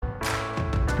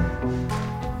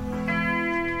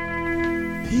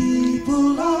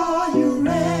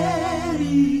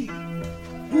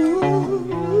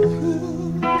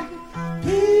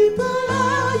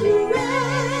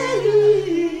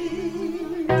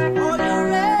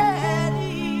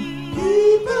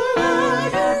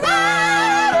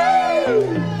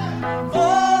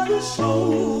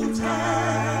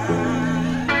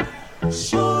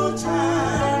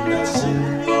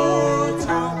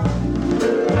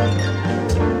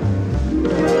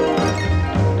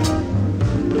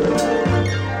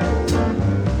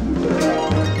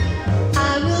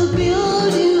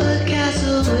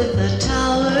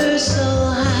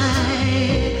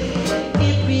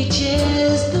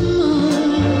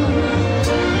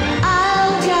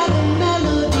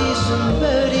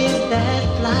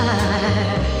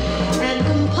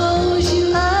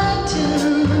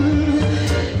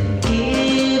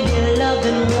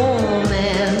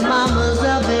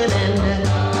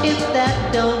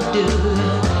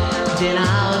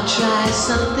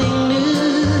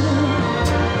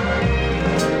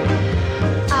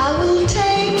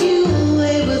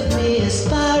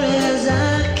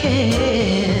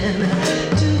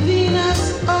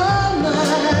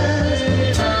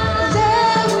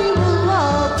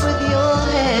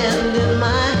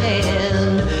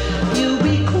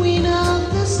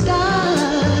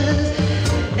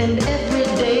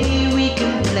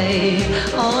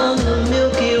on the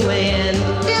Milky Way. And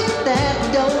if that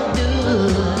don't do,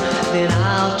 then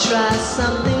I'll try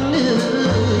something new.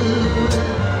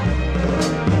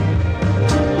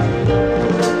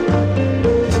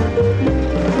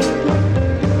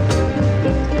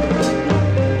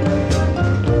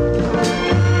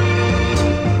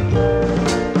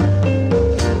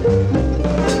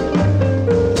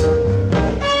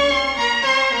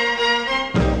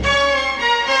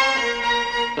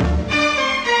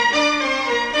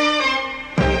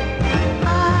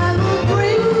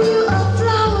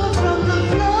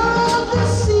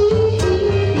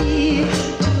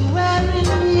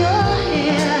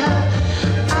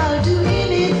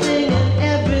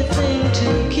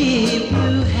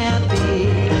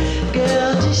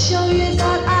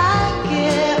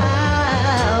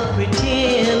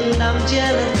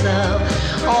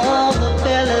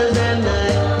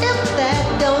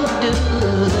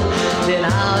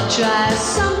 Try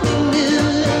something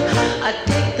new. I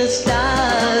take the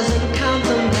stars and count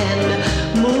them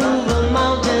and move a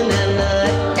mountain. And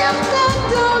if that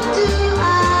don't do,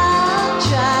 I'll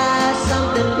try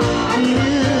something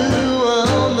new.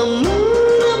 On the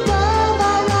moon above, I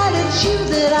write it's you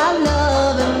that I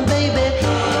love. And baby,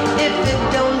 if it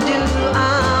don't do,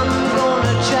 I'm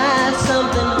gonna try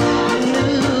something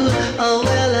new. Oh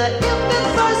well, if at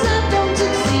first I don't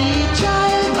succeed, try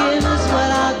again is what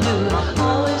I'll do.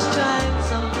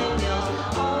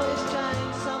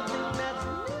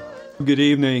 Good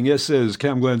evening, this is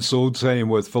Camglen Soul Time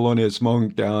with Thelonious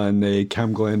Monk on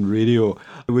Camglen Radio.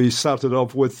 We started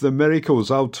off with The Miracles,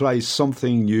 I'll Try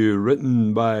Something New,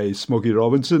 written by Smokey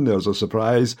Robinson. There's a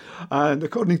surprise. And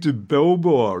according to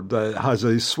Billboard, it has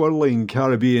a swirling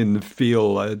Caribbean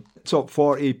feel. Top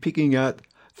 40 peaking at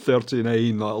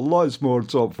 39. Lots more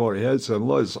top 40 hits and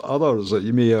lots others that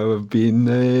you may have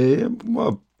been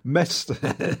missed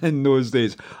in those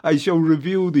days. I shall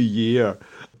reveal the year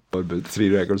about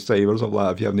 3 records time or something like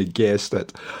that if you haven't guessed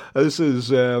it. This is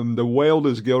The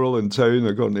Wildest Girl in Town,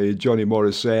 according to Johnny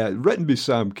Morissette, written by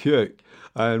Sam Cooke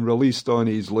and released on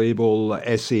his label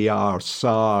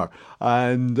SAR.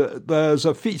 And there's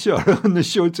a feature on the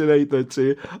show tonight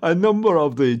that a number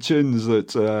of the tunes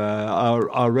that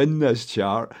are in this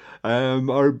chart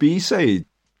are B-side.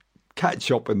 Catch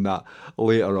up on that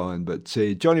later on. But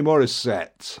Johnny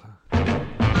Morissette.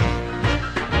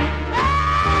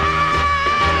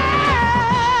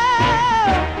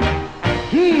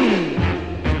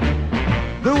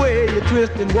 The way you're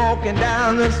twisting, walking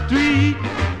down the street,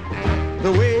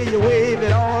 the way you wave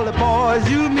at all the boys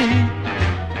you meet,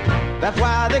 that's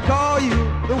why they call you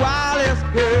the wildest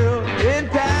girl in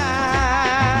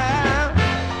town.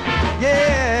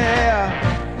 Yeah,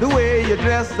 the way you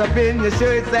dress up in your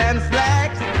shirts and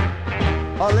slacks,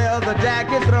 a leather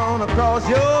jacket thrown across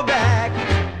your back,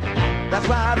 that's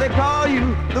why they call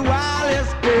you the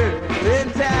wildest girl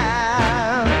in town.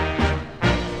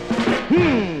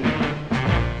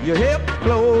 Your hip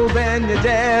clothes and your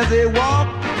jazzy walk,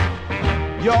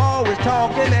 you're always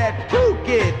talking that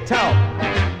kooky talk.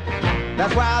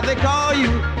 That's why they call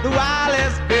you the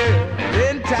wildest girl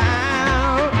in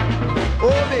town.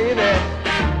 Oh baby,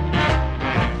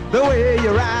 the way you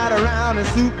ride around in a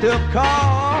souped up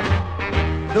car,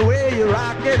 the way you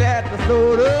rock it at the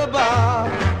soda bar,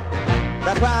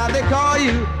 that's why they call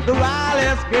you the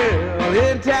wildest girl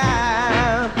in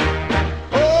town.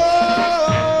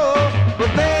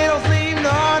 But they don't seem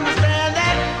to understand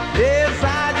that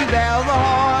inside you there's a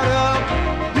heart of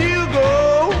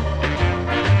Hugo.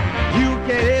 You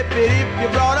can't help it if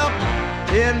you're brought up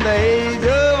in the age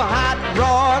of hot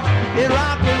rods in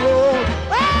rock and roll.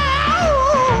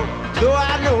 Oh, though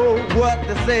I know what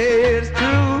they say is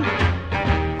true,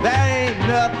 there ain't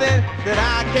nothing that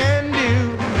I can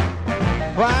do.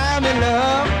 Well, I'm in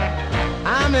love,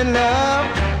 I'm in love.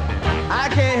 I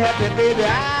can't help it, baby,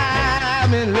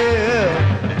 I'm in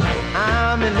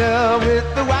love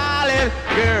with the wildest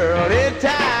girl in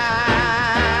town.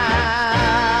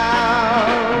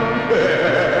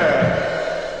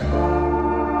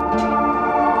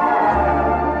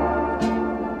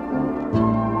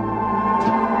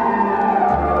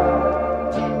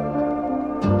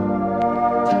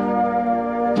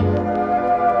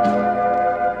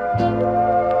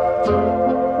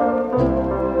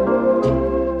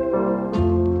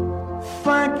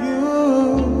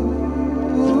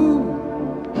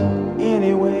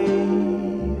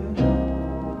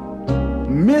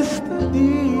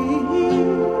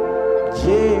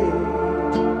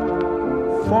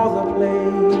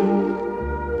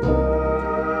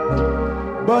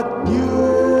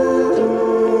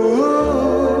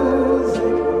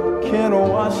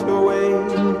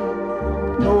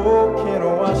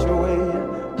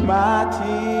 my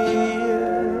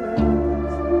tears.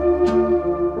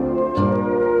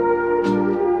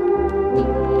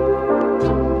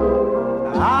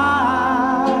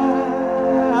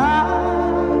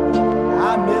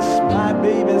 I miss my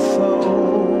baby so,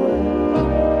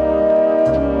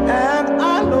 and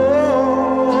I know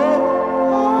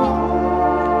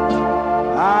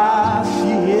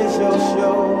she is your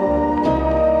show.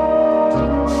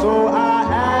 So I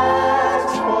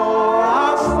ask for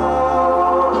our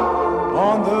song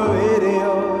on the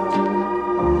radio.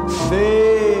 Say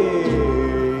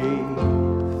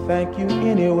thank you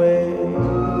anyway.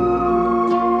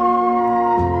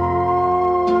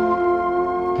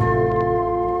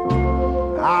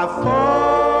 I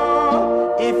thought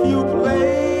if you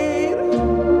played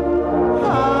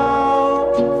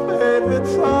our favorite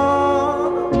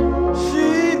song,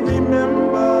 she'd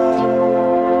remember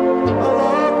the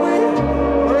love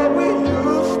we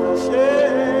used to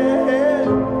share.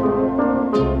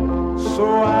 So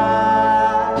I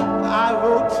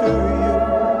wrote to you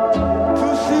to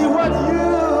see what you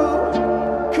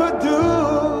could do,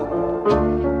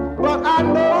 but I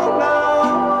know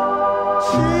now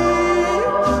she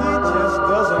just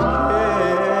doesn't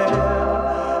care.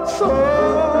 So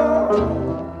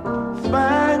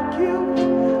thank you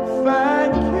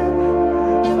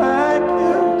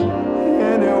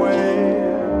anyway.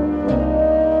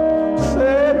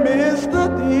 Say Mr.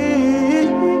 DJ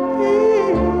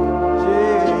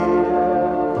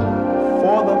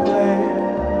for the plan.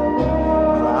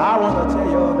 But I want to tell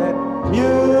you that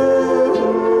music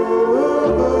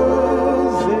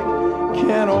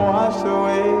can wash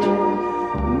away,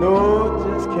 no,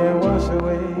 just can't wash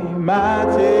away my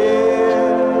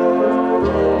tears.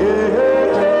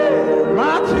 Yeah,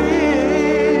 my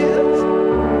tears.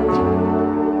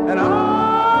 And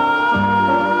all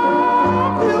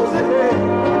music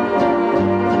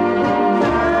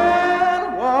can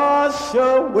wash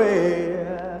away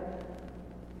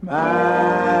my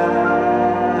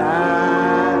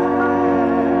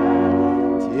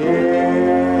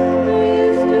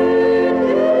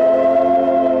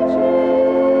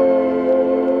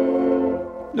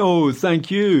No,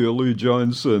 thank you, Lou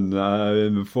Johnson,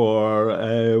 for,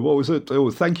 what was it?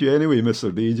 Oh, thank you anyway,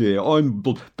 Mr. DJ, on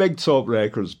Big Top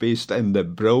Records, based in the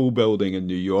Brill Building in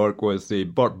New York, with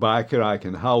Burt Bacharach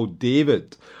and Hal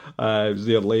David. It was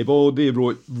their label. They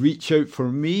wrote Reach Out For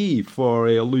Me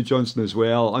for Lou Johnson as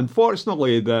well.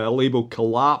 Unfortunately, the label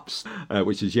collapsed,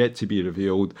 which is yet to be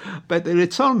revealed, but they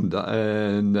returned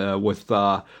with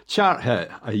a chart hit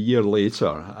a year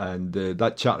later, and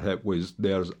that chart hit was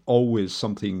There's Always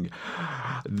Something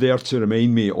There to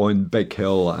Remind Me on Big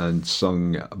Hill, and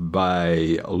sung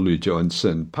by Lou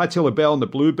Johnson. Patti LaBelle and the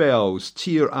Bluebells,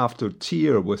 Tear After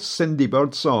Tear, with Cindy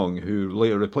Birdsong, who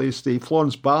later replaced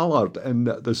Florence Ballard in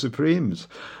the Supremes.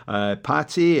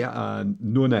 Patti,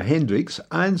 Nona Hendrix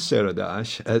and Sarah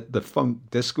Dash at the funk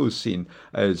disco scene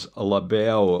as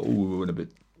LaBelle, in about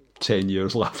 10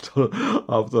 years after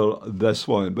this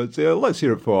one. But let's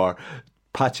hear it for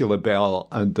Patti LaBelle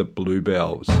and the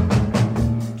Bluebells.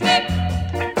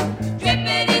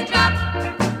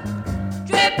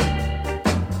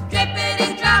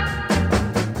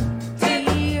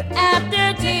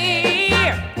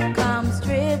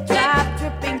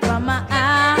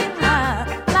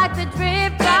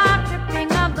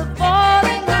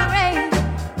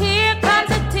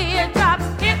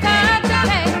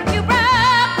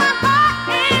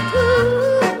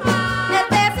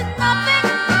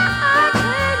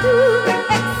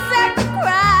 Except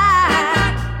cry.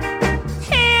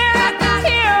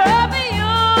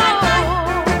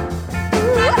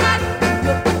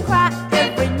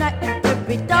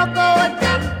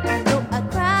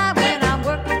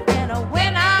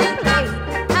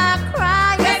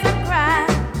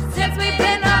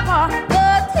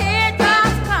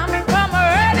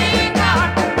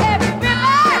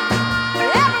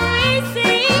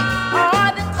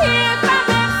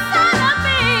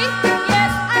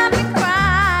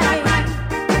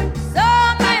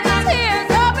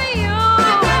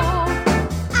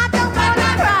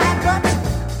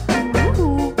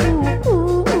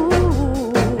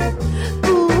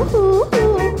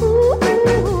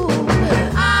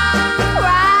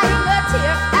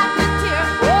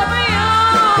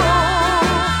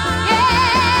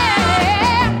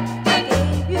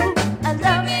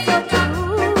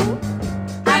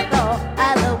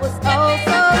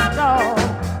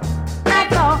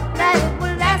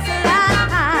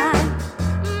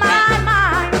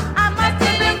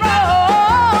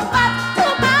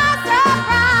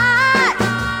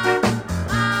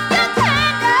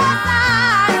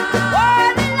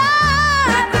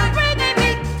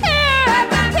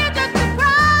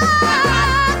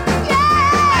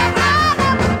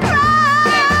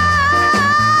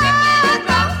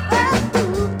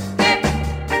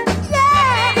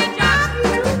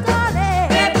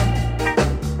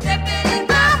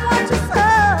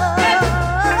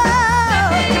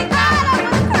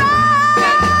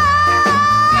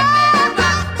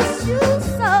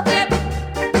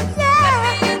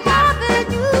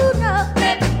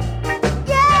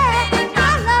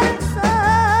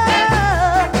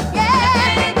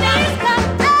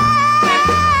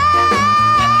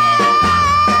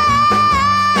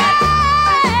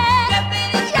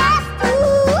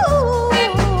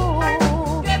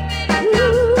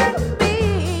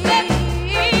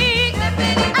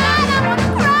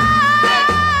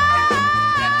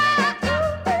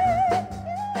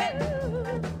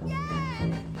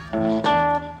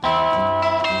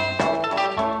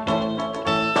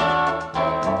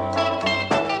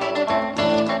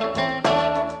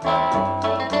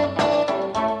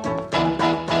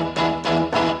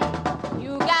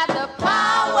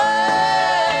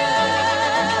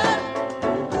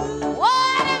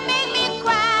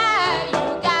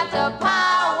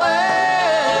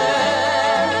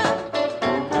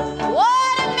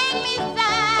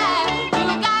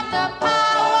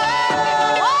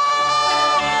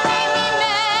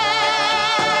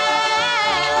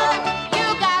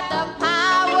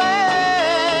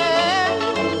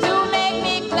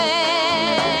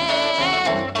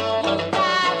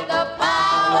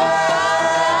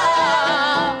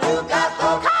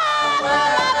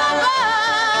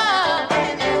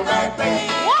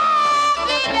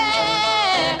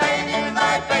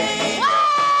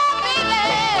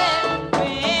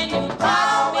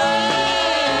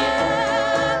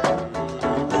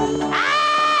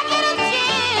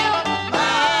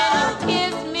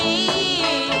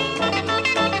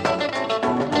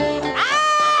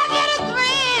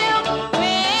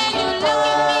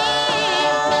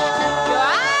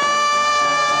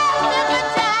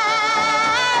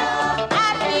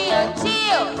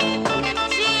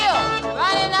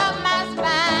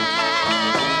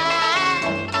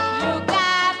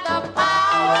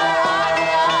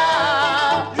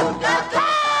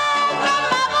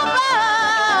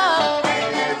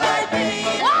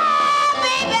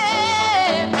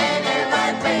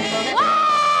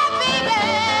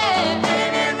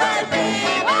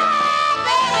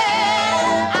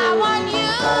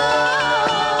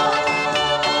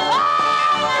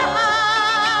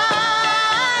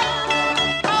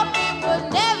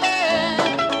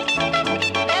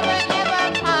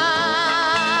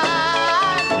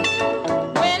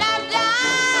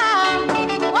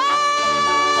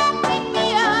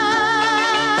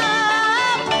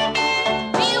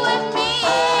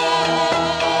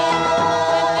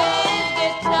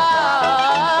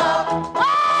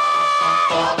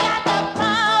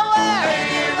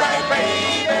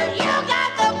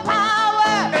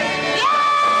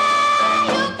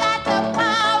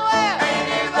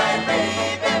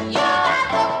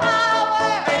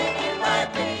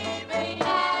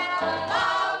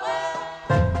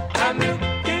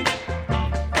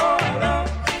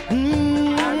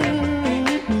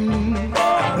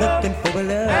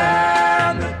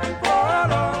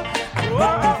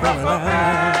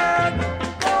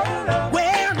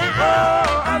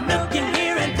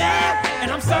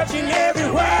 searching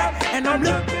everywhere, and I'm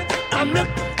looking, I'm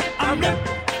looking, I'm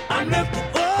looking, I'm looking,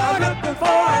 oh, looking for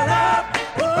a love.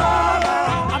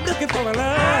 Oh, I'm looking for a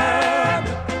love.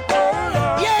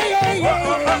 Yeah, yeah,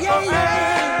 yeah, yeah,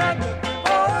 yeah.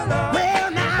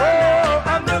 Well, now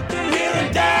I'm looking here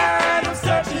and there, and I'm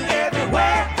searching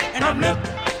everywhere, and I'm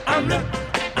looking, I'm looking,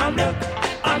 I'm looking,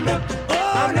 I'm looking,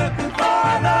 oh, I'm looking for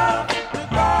a love.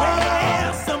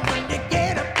 Well, someone to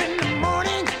get up in the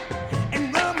morning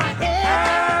and rub my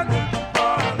hair.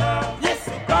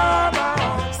 Listen,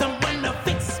 someone to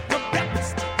fix my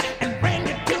breakfast and bring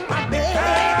it to my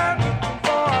bed.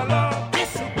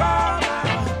 Listen,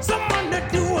 someone to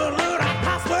do a little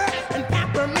housework and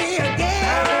pamper me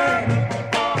again.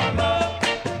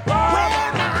 Well,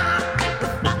 now,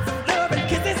 with lots of love and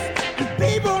kisses and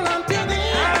people until then,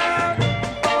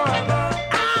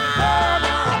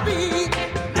 I'll be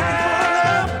looking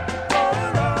for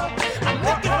love. I'm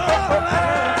looking for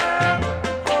love.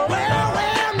 Well,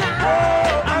 now,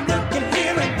 I'm looking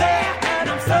here and there, and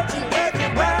I'm searching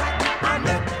everywhere. I'm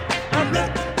looking, I'm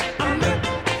looking, I'm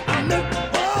looking, I'm looking,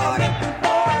 oh, looking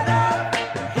for love.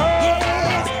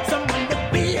 Yes, someone to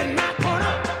be in my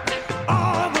corner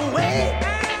all the way.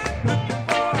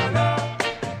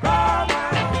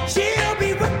 She'll be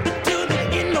with me to the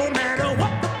end, no matter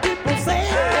what the people say.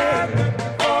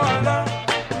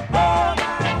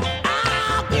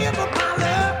 I'll give her my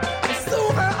love and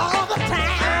soothe her all the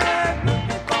time.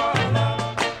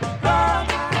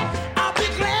 I'll be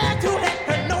glad to let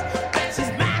her know that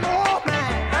she's mine, oh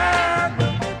mine.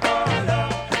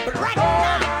 But right now,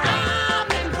 I'm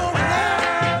looking for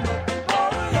love.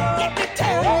 Let me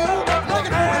tell you, I'm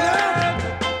looking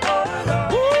for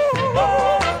love. Ooh,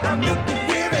 I'm looking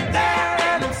here and there,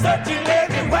 and I'm searching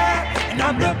everywhere, and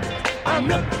I'm looking, I'm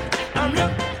looking, I'm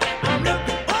looking, I'm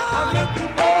looking, oh, I'm looking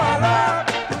for love.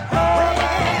 Well,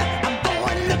 I'm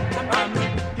going looking, I'm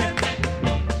looking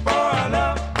for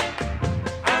love.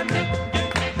 I'm looking,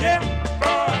 yeah,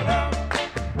 for love.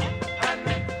 I'm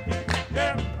looking,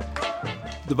 yeah.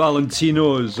 The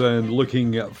Valentinos and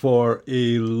Looking for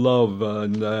a Love,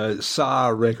 and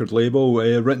SAR record label,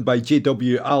 written by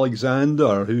J.W.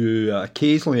 Alexander, who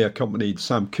occasionally accompanied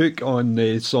Sam Cooke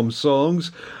on some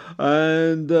songs.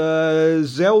 And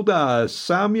Zelda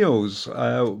Samuels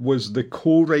was the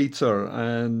co-writer,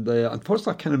 and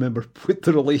unfortunately I can't remember what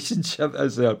the relationship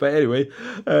is there, but anyway,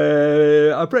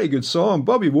 a pretty good song.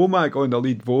 Bobby Womack on the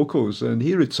lead vocals, and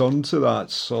he returned to that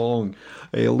song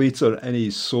later in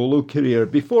his solo career.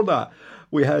 Before that,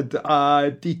 we had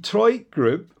a Detroit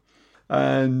group,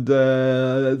 and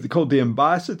called The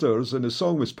Ambassadors, and the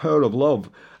song was Power of Love.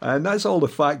 And that's all the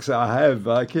facts that I have.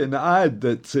 I can add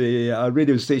that a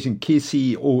radio station,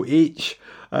 KCOH,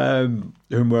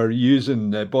 whom we're using,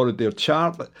 borrowed their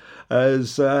chart,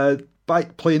 is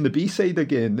back playing the B-side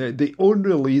again. They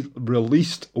only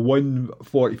released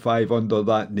 145 under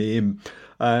that name.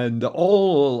 And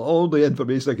all the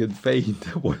information I could find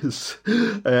was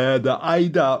that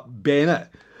Ida Bennett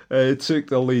took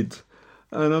the lead.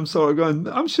 And I'm sort of going,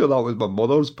 I'm sure that was my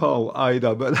mother's pal,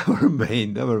 Ida, but never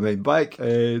mind. Back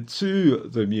to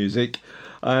the music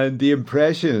and the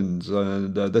impressions.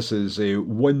 And this is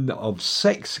one of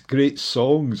 6 great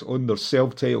songs on their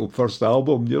self-titled first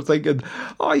album. You're thinking,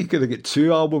 oh, you could have got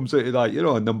 2 albums out of that, you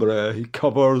know, a number of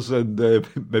covers and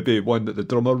maybe one that the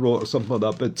drummer wrote or something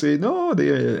like that. But no,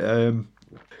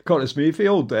 Curtis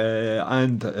Mayfield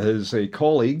and his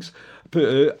colleagues put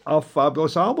out a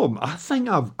fabulous album. I think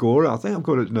I've got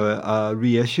it in a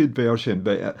reissued version,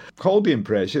 but called The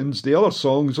Impressions. The other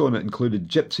songs on it included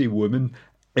Gypsy Woman,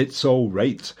 It's All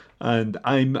Right, and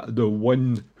I'm the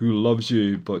One Who Loves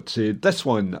You. But this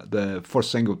one, the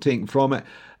first single taken from it,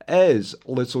 is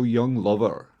Little Young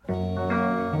Lover.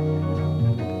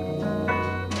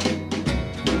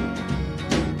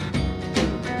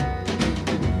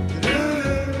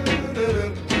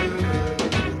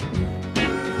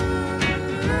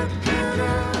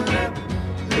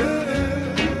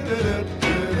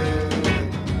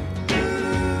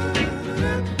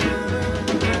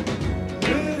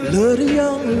 Little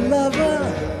young lover,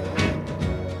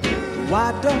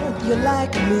 why don't you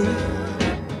like me?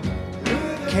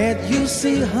 Can't you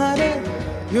see, honey,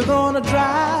 you're gonna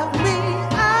drive me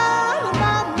out of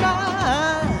my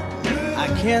mind. I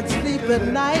can't sleep at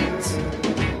night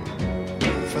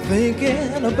for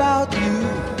thinking about you.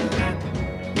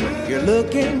 You're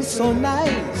looking so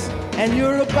nice, and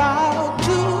you're about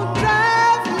to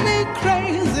drive me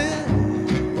crazy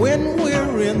when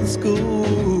we're in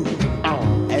school.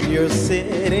 And you're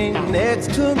sitting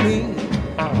next to me.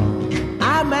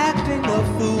 I'm acting a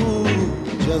fool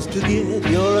just to get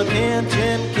your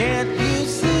attention. Can't you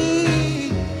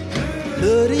see?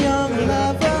 Little young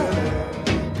lover,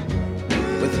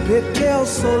 pigtails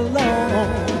so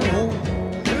long.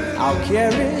 I'll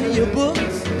carry your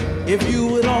books if you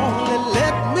would only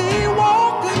let me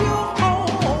walk you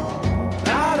home.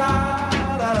 Da da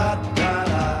da da da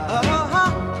da. Uh-huh.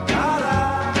 Da da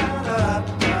da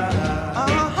da da.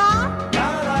 Uh-huh. Da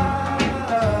da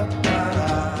da da.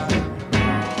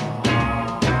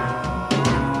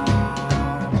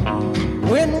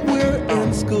 When we're in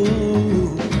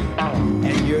school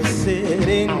and you're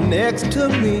sitting next to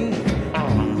me,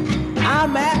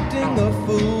 I'm acting a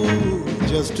fool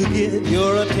just to get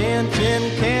your attention.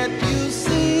 Can't you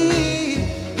see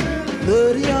the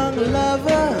young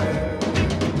lover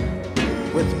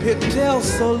with pigtails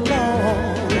so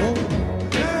long?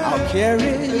 I'll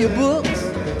carry your books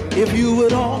if you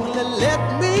would only let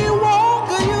me walk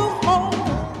you home.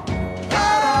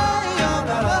 Ah, young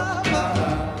lover,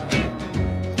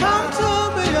 come to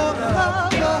me, young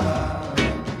lover.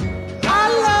 I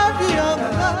love you, young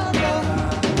lover.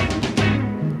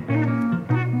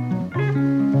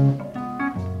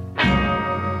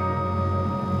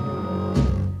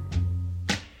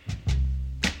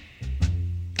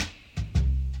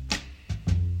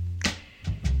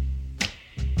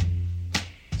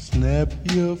 Snap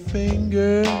your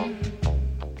finger,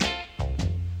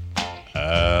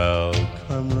 I'll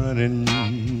come running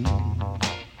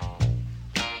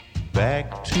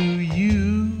back to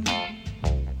you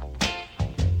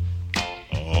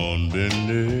on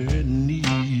bended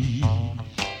knee.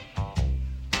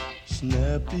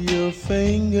 Snap your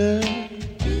finger,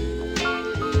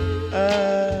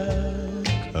 I'll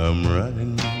come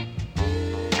running.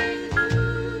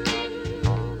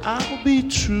 I'll be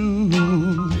true.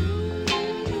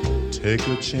 Take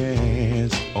a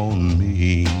chance on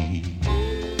me.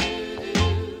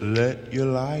 Let your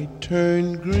light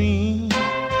turn green.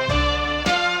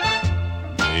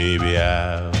 Baby,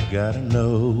 I've gotta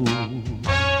know.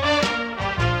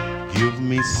 Give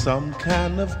me some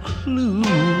kind of clue.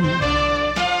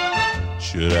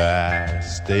 Should I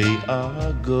stay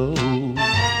or go?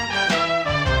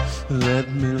 Let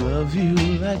me love you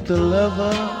like the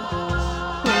lover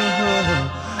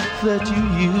that you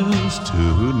used to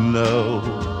know.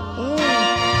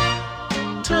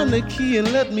 Turn the key and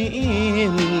let me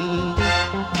in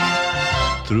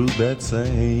through that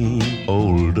same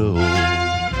old door.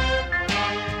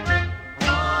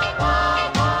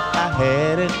 I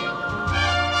had it,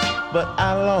 but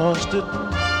I lost it.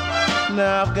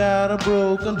 Now I've got a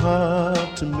broken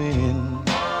heart to mend.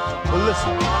 Well,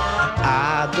 listen,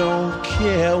 I don't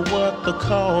care what the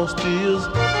cost is.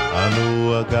 I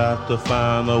know I got to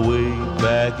find a way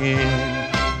back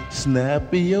in.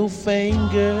 Snap your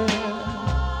finger,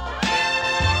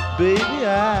 baby,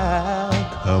 I'll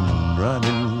come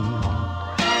running.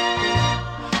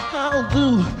 I'll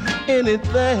do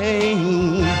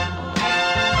anything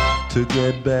to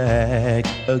get back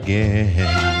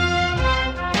again.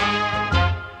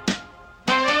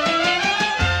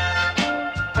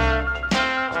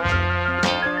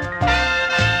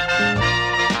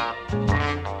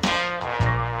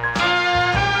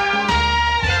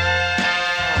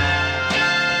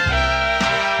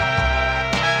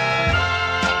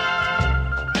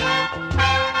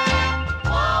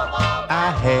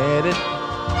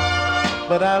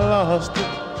 But I lost it.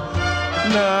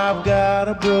 Now I've got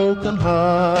a broken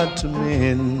heart to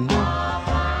mend.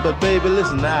 But baby,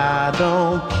 listen, I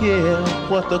don't care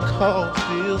what the cost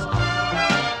is.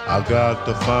 I've got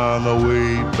to find a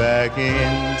way back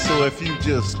in. So if you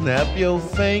just snap your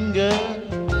finger,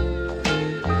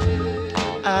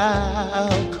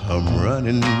 I'll come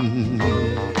running.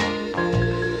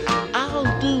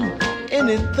 I'll do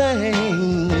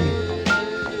anything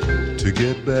to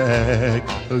get back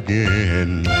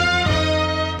again.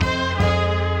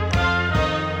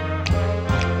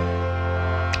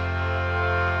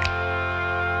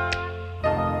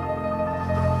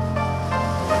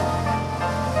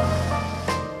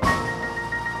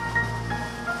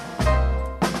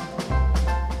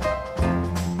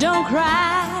 Don't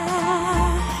cry,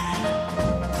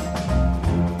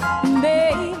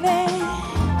 baby.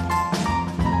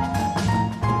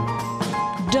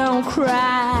 Don't cry,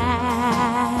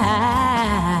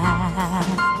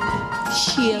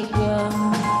 sugar.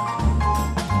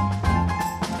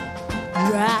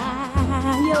 Dry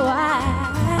your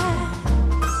eyes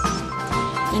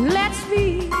and let's be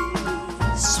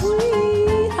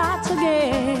sweethearts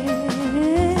again.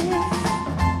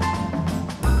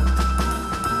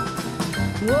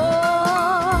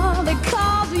 Oh,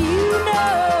 because you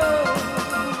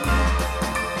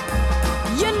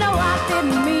know I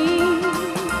didn't mean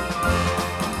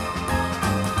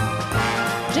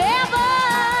to ever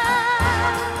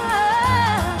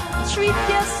treat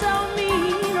you so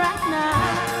mean, right?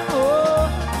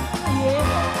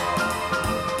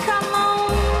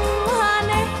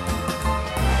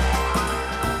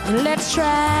 let's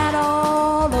try it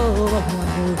all over one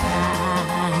more time.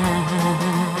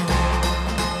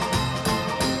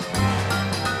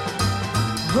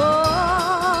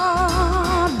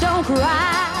 Oh, don't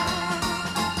cry.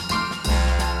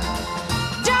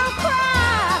 Don't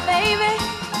cry, baby.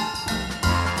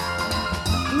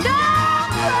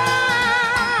 Don't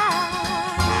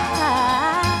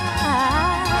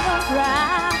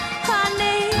cry,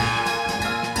 honey.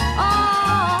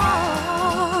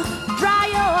 Oh, dry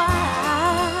your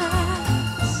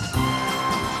eyes.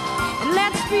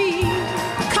 Let's be,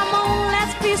 come on,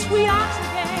 let's be sweethearts again.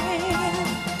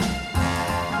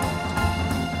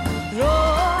 Oh,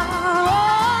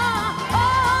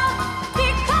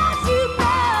 because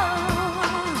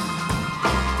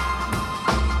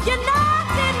you know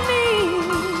that me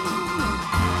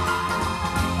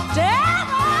to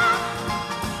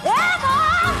ever,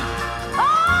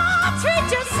 treat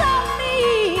you so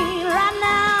mean right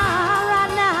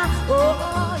now,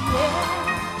 oh yeah,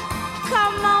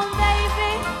 come on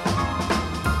baby,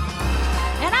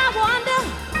 and I wonder,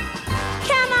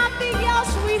 can I be your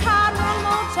sweetheart one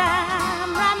more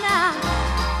time, right now,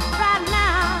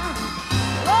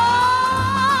 oh,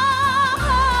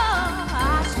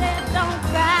 I said don't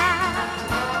cry,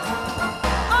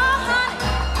 oh honey,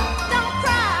 don't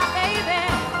cry baby,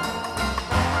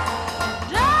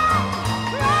 don't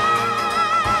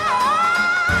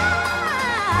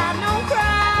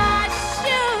cry,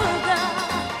 sugar,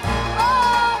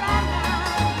 oh right now,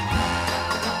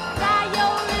 dry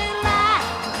your little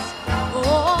eyes,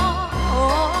 oh,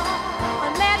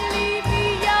 let me be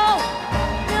your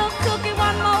little cookie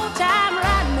one more time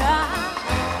right now,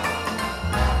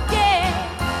 yeah,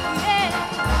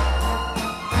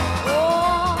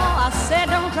 oh, I said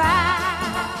don't cry,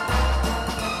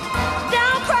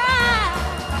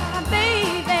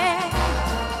 baby,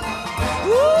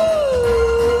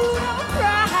 ooh, don't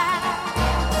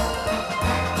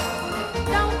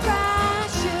cry,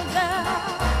 sugar,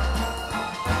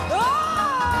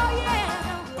 oh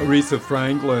yeah. Aretha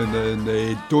Franklin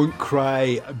and Don't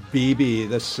Cry Baby.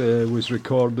 This was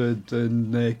recorded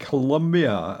in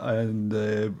Colombia and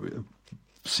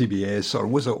CBS, or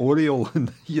was it Oriole in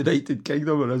the United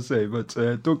Kingdom, or I say, but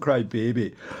Don't Cry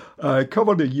Baby.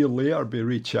 Covered a year later by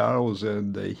Ray Charles,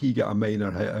 and he got a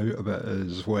minor hit out of it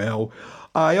as well.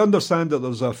 I understand that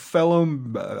there's a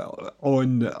film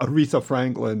on Aretha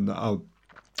Franklin,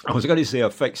 I was going to say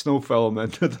a fictional film,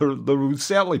 and there will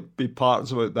certainly be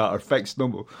parts of it that are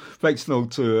fictional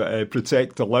to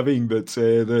protect the living, but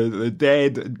the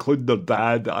dead, including their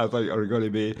dad, I think are going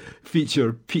to be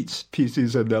featured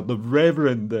pieces in there. The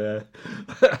Reverend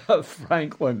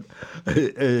Franklin,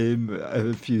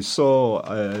 if you saw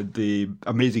the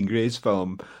Amazing Grace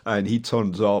film, and he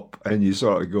turns up, and you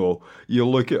sort of go, you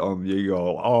look at him, you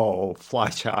go, oh,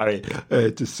 Flash Harry,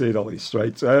 to say the least,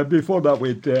 right? Before that,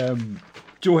 we'd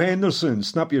Joe Henderson,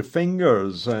 Snap Your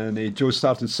Fingers, and Joe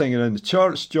started singing in the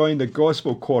church, joined the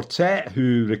gospel quartet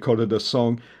who recorded a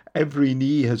song, Every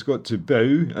Knee Has Got to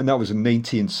Bow, and that was in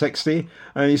 1960,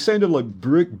 and he sounded like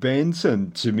Brooke Benson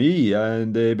to me,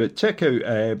 and but check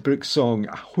out Brooke's song,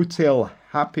 Hotel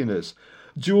Happiness.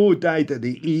 Joe died at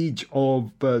the age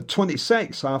of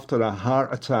 26 after a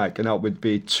heart attack, and that would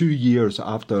be 2 years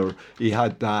after he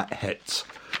had that hit.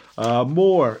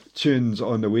 More tunes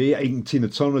on the way. Ike, Tina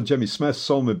Turner, Jimmy Smith,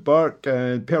 Solomon Burke,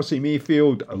 Percy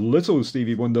Mayfield, Little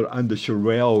Stevie Wonder, and the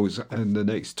Shirelles in the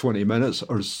next 20 minutes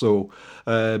or so.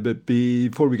 But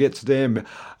before we get to them,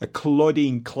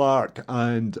 Claudine Clark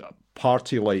and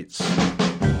Party Lights.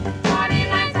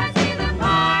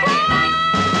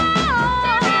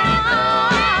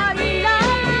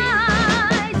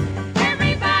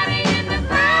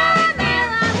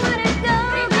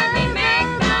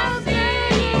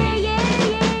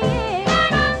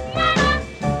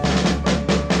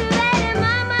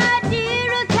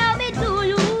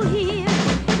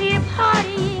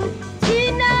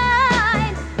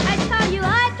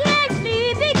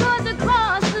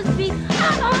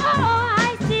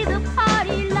 I see the party.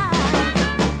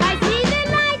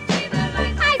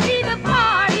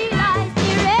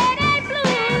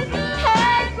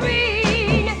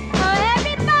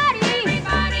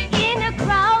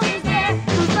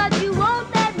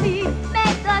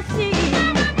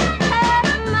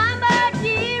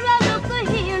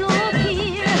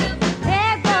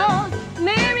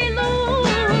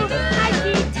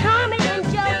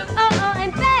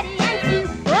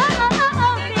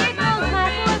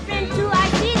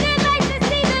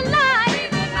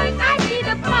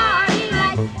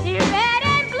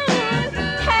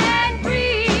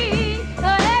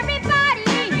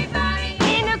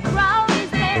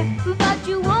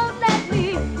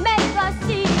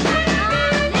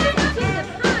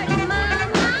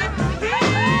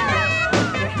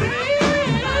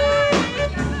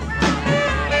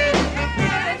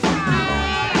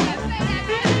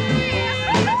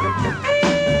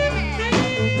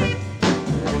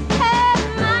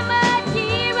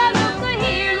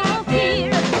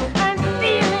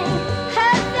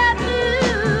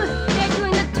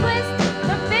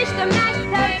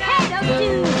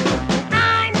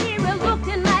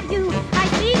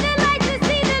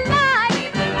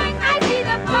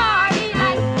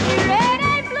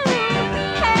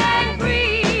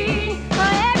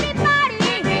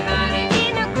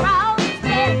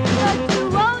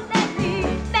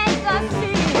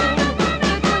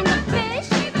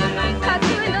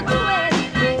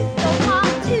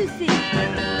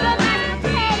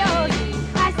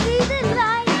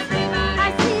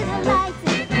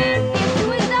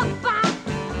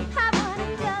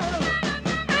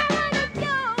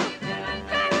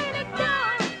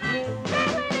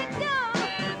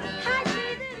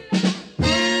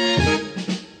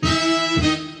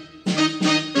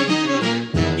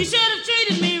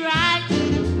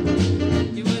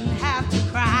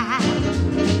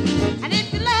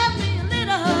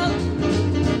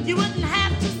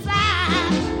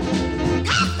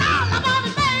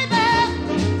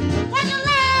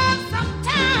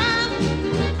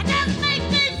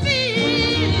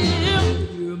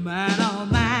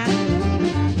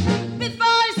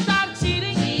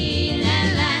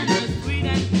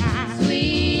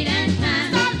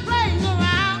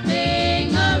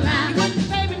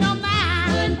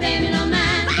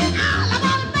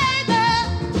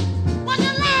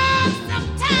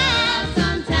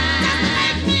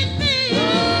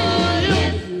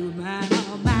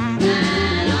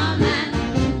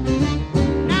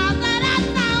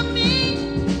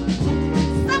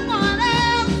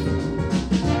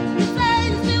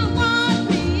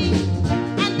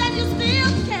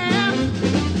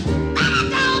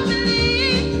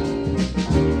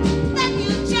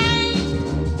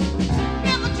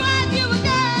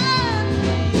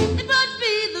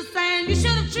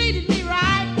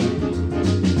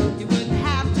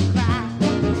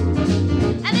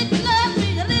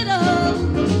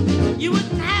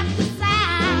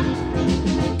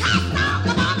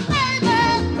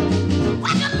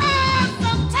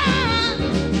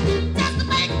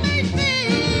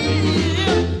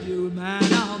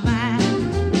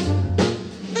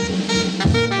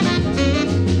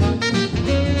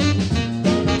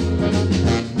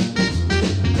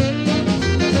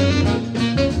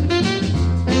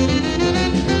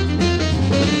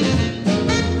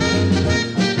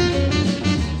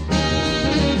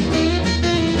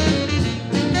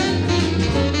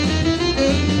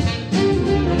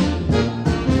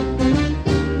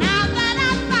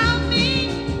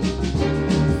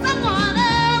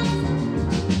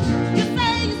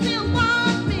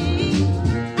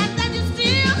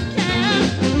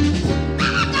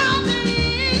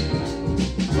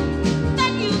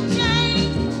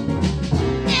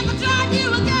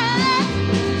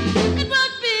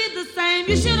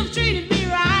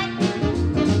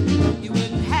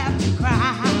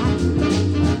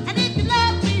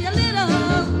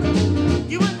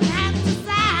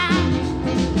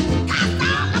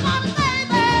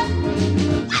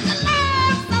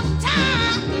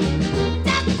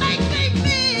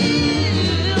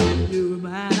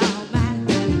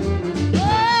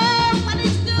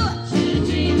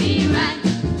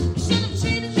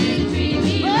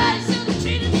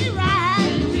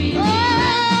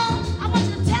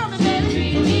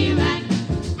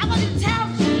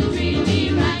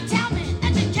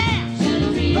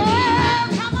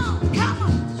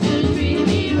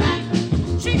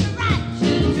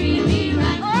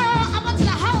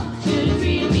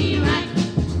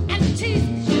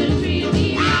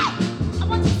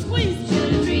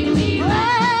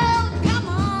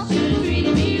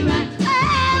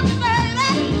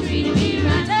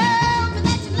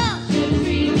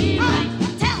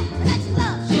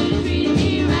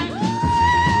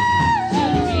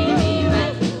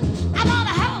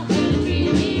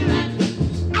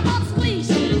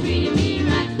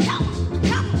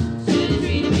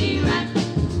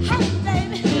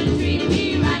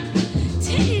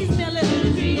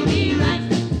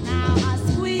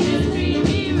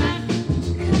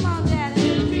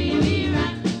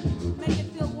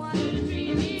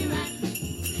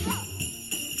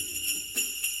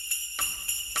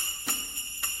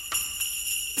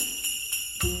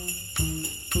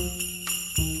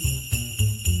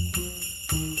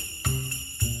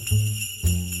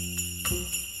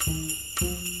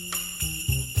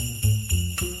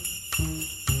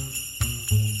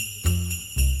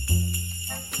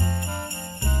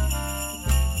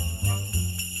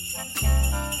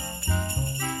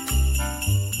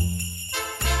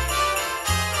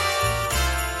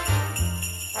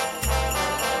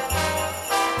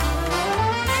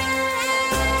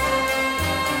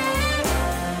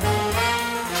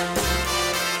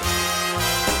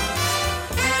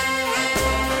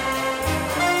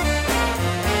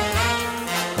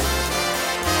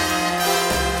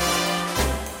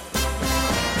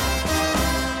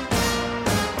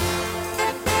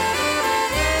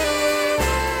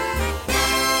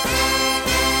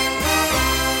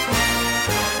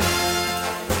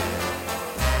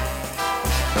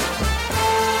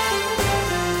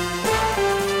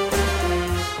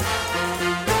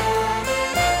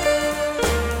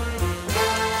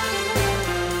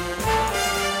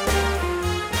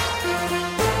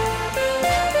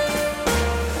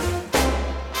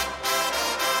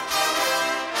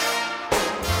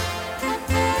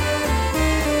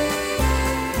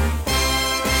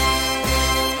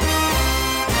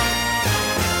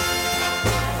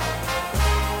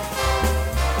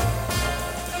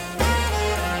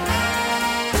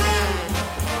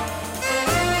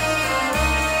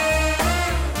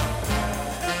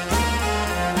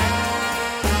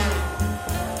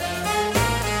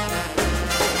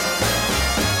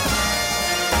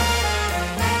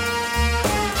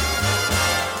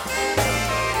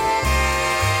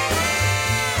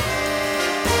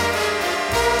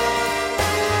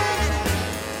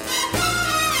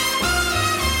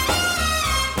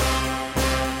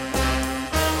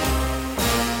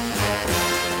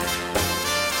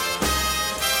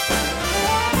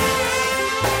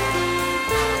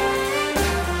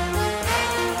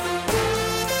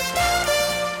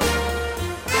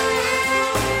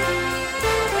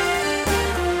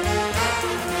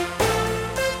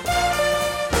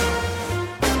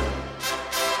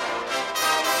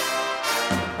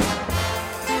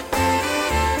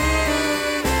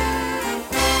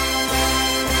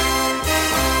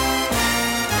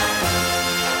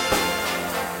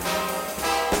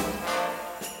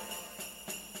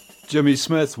 Jimmy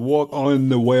Smith, Walk on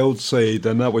the Wild Side,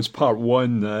 and that was part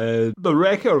one. The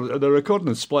recording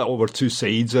is split over two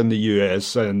sides in the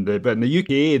US, but in the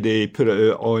UK they put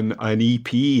it out on an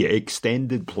EP,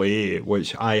 extended play,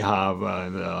 which I have,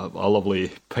 and a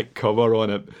lovely pick cover on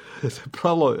it. It's no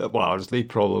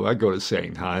problem, I got it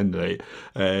second hand, right?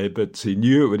 But he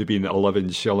knew it would have been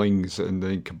 11 shillings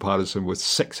in comparison with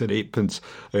 6 and 8 pence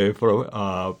for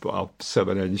a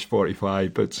 7-inch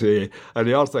 45. But and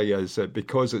the other thing is that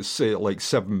because it's like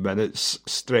 7 minutes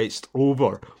stretched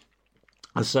over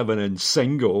a 7-inch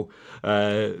single,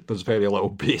 there's very little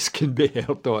bass can be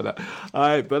heard on it.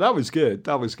 But that was good.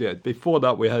 Before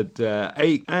that, we had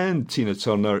Ike and Tina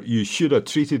Turner, You Should Have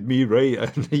Treated Me Right.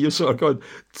 And you sort of gone,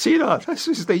 Tina, this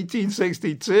was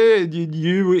 1962, and you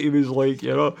knew what he was like,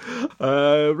 you know.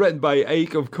 Written by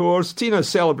Ike, of course. Tina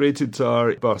celebrated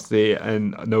her birthday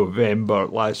in November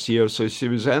last year, so she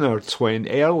was in her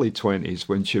early 20s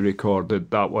when she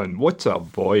recorded that one. What a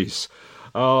voice.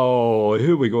 Oh,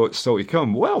 who we got still to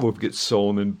come? Well, we've got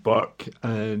Solomon Burke,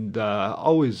 and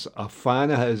always a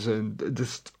fan of his, and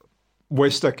just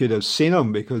wished I could have seen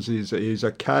him because he's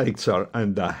a character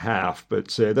and a half. But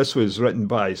this was written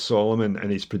by Solomon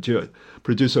and his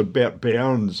producer Bert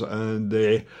Burns,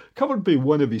 and covered by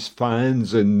one of his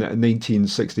fans in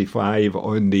 1965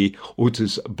 on the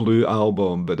Otis Blue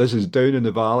album. But this is Down in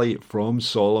the Valley from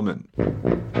Solomon.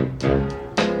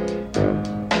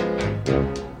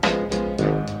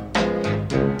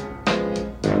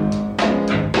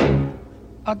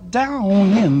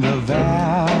 Down in the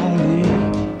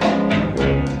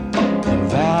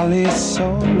valley so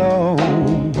low,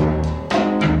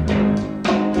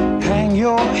 hang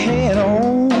your head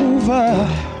over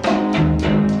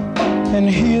and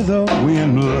hear the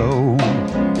wind blow.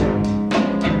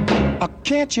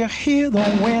 Can't you hear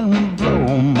the wind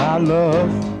blow, my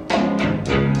love?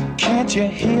 Can't you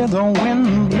hear the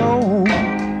wind blow?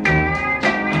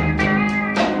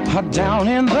 Down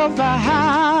in the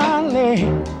valley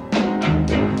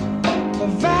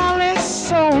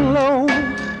so low.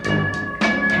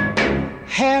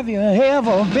 Have you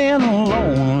ever been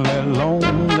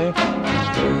lonely?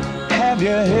 Have you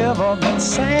ever been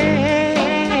sad?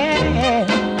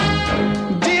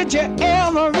 Did you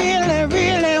ever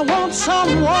really want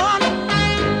someone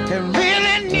and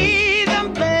really need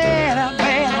them bad?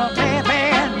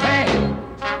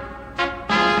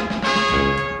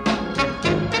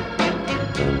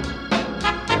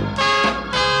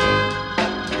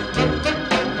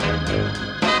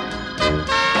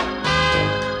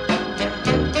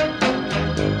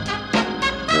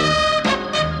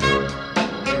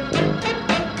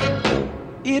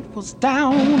 It was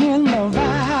down in the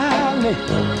valley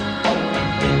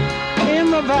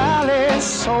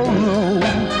so low.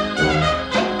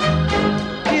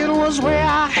 It was where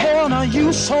I held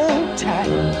you so tight.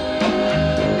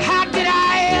 How did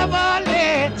I ever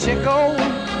let you go?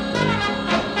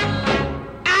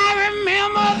 I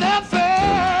remember the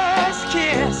first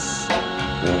kiss,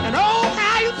 and oh,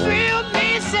 how you thrilled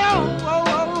me so.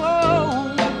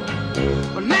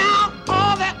 But now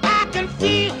all that I can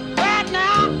feel right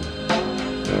now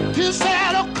is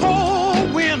that a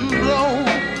cold wind blow.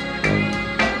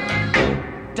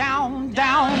 Down,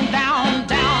 down, down,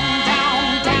 down,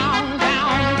 down, down,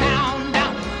 down, down,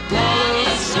 down. Well,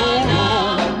 it's so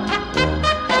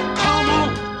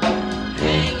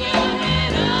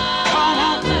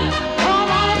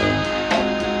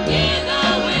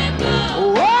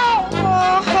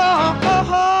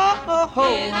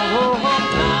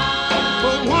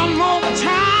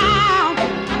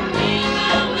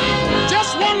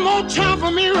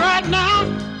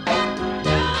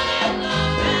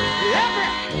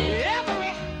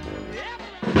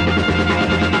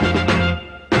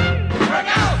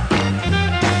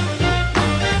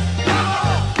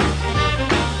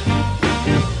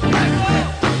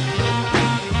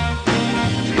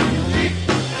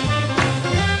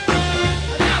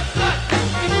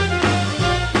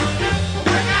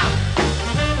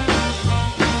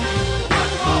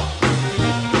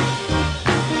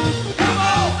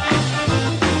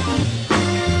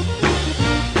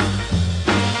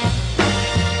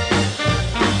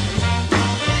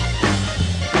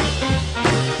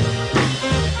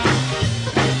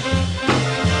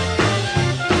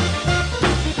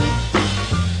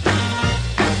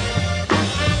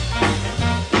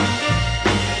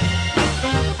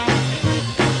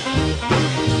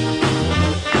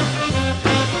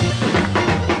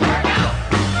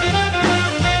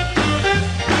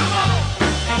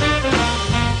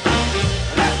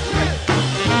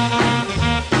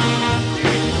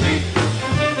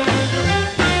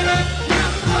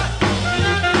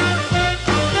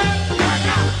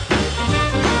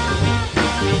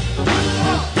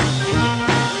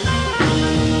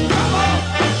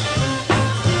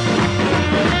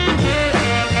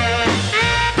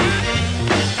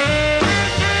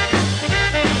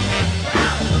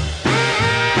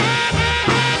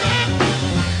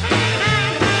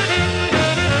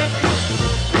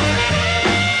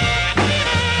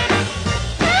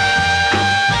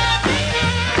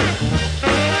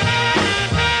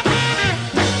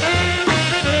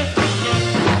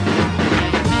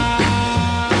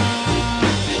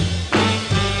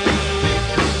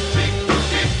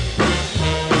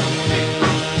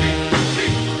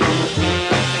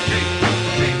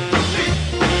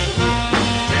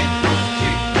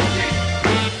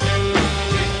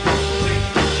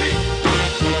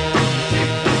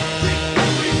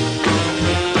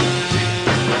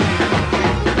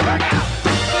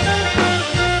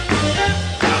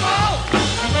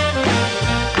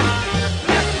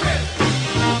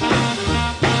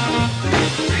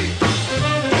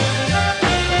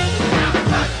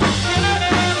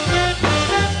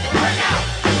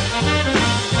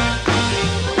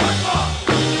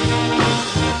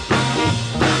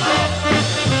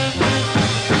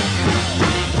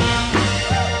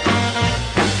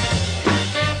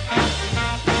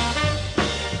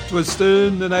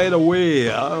Stone the night away.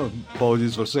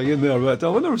 Apologies for singing there, but I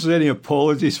wonder if there's any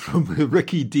apologies from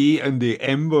Ricky D and the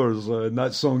Embers in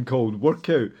that song called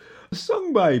Workout.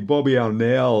 Sung by Bobby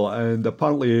Arnell and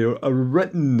apparently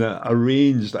written,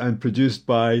 arranged and produced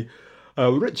by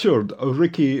Richard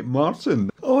Ricky Martin.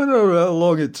 I wonder how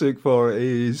long it took for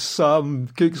Sam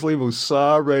Cooke's label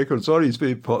SAR Records or his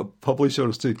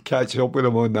publishers to catch up with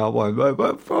him on that one.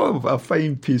 But a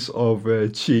fine piece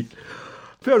of cheek.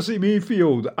 Percy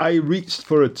Mayfield, I Reached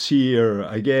for a Tear.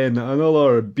 Again,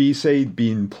 another B-side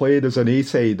being played as an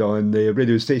A-side on the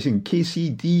radio station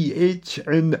KCDH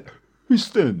in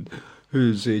Houston,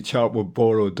 whose chart we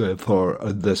borrowed for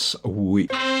this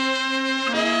week.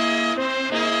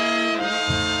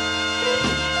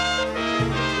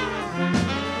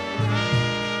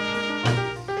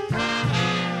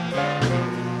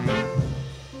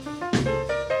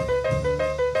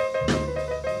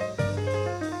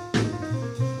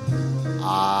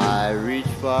 I reached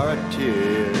for a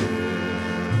tear,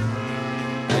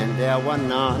 and there were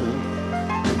none.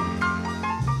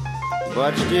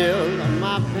 But still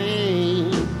my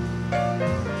pain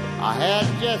I had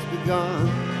just begun.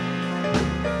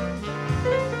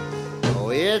 Oh,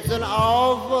 it's an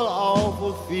awful,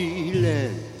 awful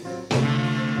feeling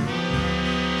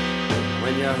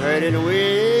when you're hurting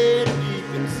way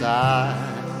deep inside,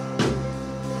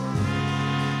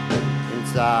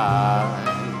 inside.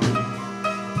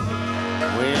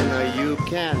 When you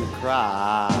can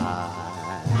cry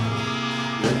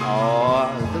with all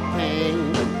the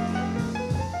pain,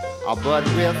 but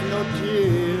with no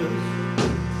tears,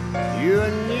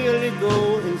 you'll nearly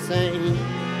go insane.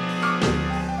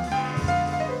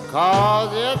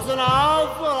 'Cause it's an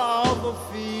awful, awful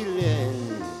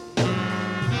feeling,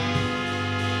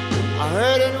 I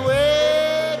heard it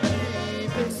way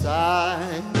deep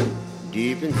inside,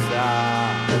 deep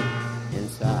inside,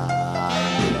 inside.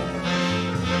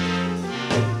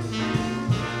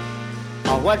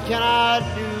 Oh, what can I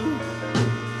do?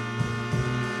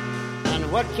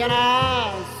 What can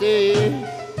I say?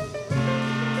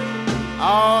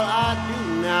 All I do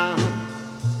now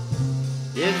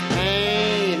is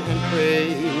pain and pray.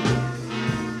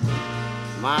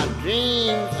 My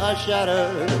dreams are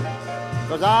shattered,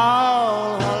 'cause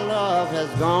all her love has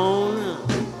gone.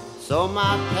 So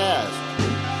my past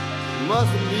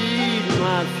must lead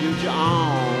my future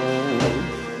on.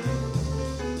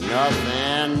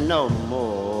 Nothing no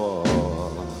more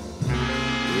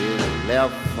is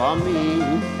left for me.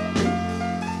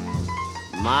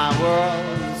 My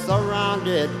world is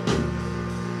surrounded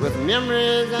with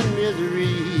memories and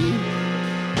misery.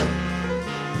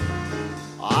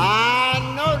 I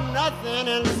know nothing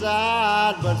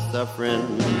inside but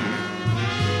suffering,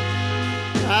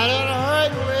 and it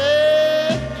hurt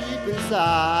way deep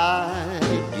inside,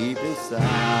 deep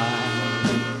inside,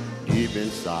 deep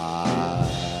inside.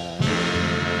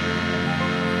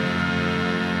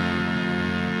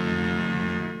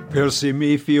 Percy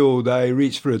Mayfield, I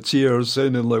Reach for a Tear,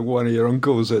 sounding like one of your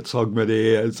uncles at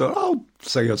Tugmary. It's like, I'll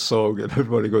sing a song, and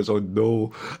everybody goes, oh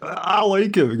no. I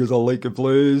like it because I like the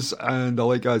blues and I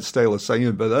like that style of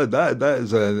singing, but that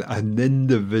is an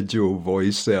individual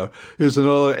voice there. Here's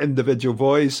another individual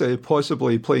voice,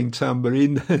 possibly playing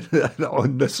tambourine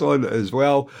on this one as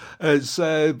well. It's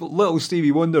Little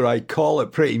Stevie Wonder. I call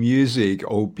it pretty music.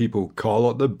 Old people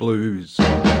call it the blues.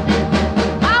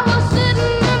 I was sitting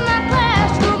in my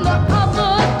classroom the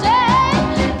other day,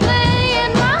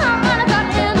 playing my harmonica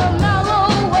in a mellow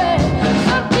way.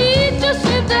 Some teachers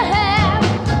seemed to have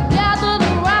gathered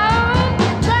around,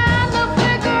 trying to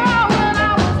figure out what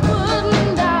I was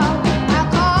putting down. I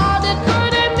called it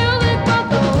pretty music, but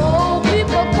the old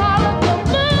people call it the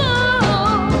blues.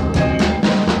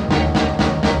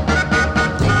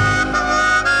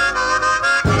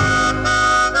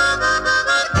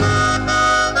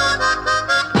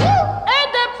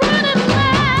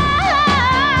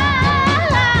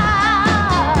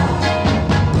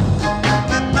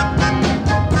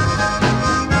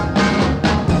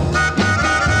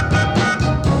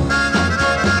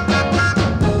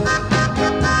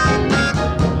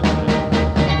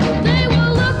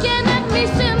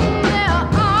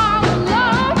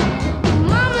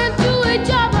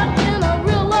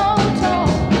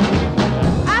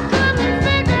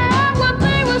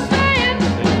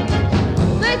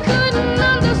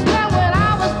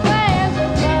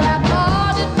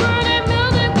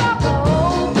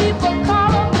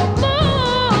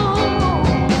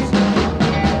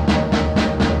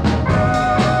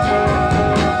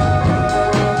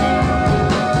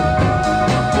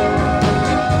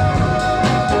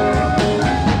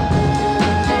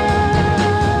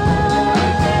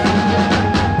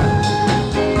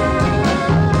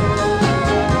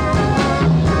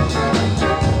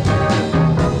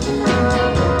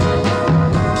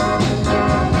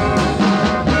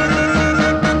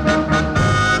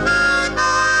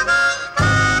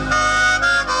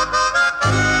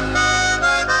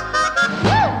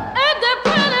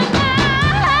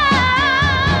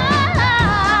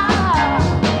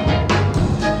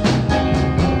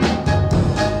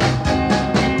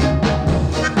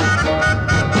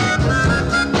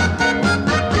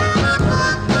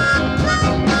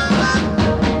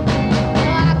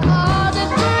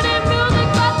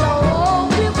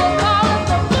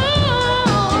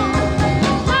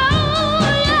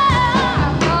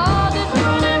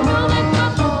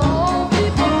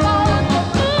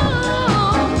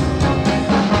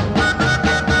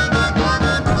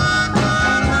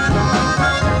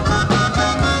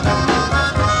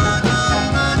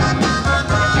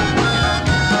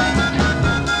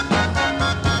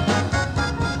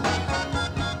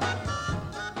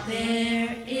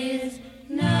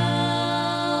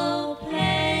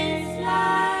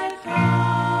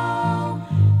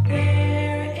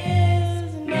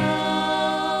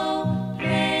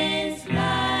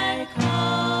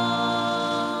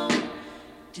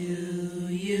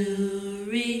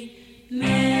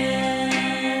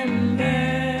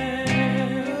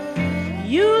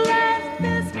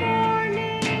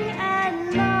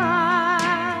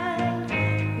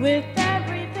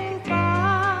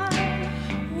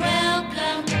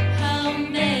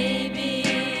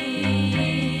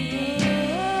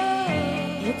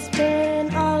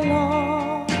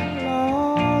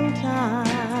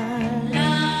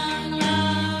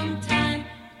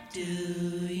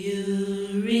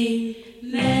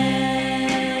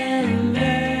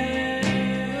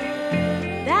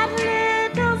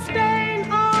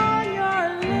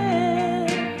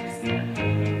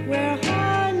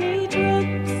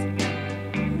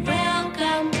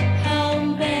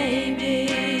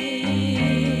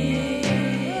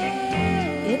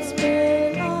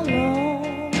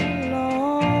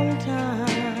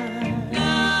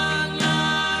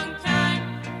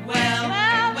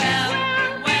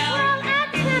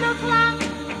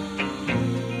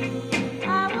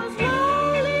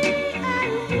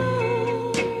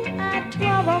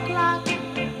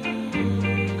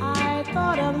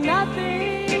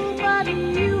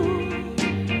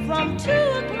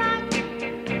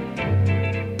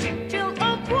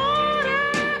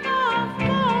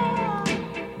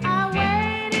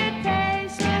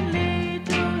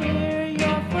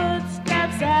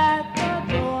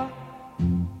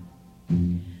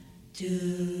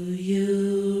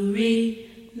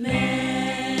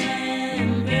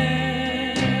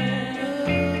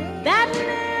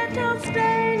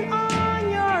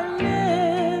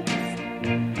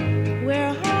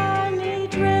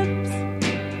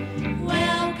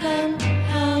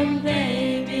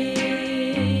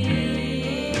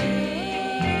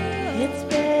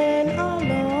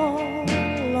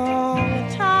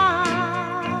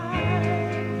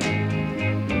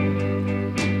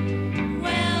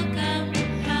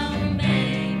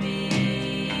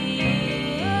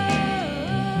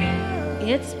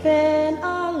 been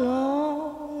a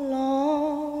long,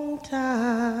 long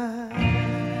time.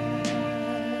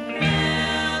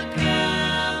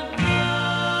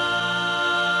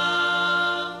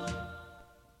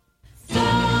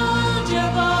 Soldier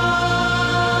boy,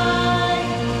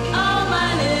 oh my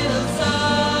little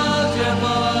soldier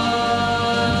boy,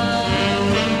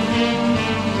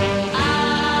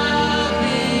 I'll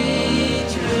be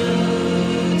true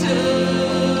to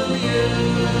you.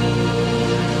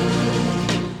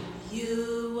 You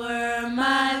were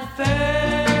my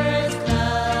first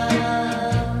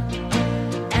love,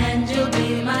 and you'll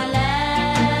be my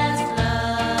last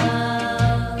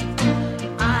love.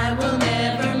 I will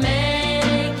never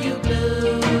make you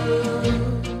blue.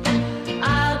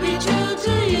 I'll be true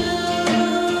to you.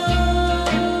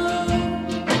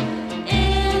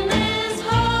 In this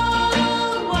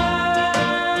whole world,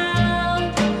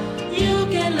 you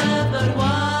can love but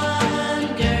one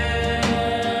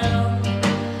girl.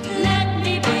 Let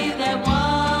me be that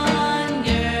one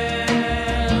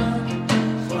girl,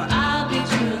 for I'll be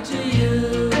true to you.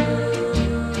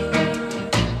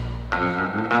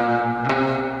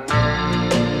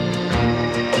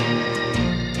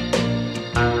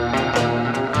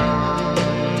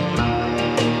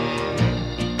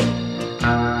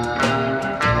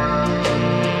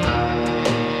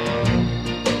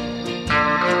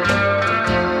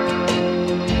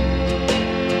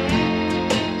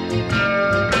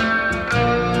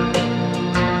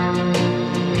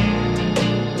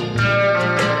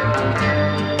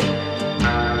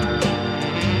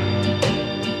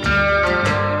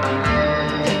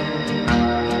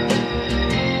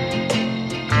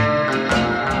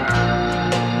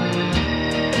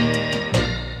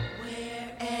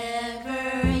 Wherever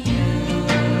you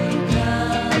go,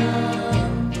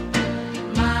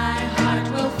 my heart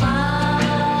will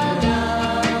follow.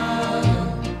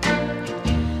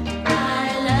 I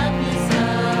love you so.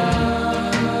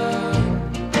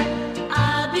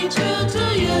 I'll be true to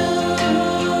you.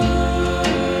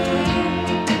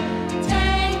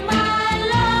 Take my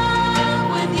love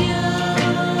with you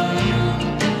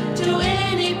to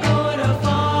any port or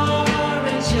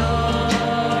foreign shore.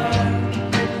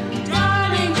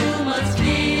 Darling, you must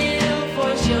feel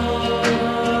for sure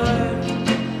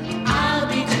I'll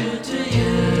be true to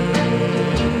you.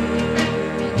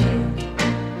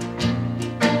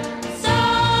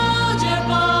 Soldier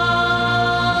boy,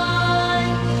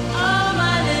 oh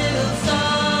my little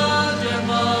soldier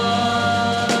boy,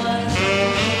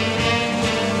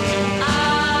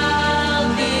 I'll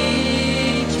be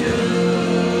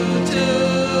true to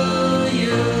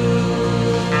you.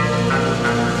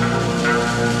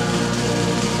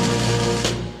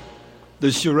 The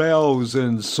Shirelles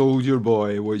and Soldier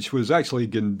Boy, which was actually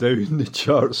going down the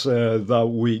charts that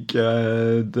week.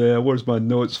 Where's my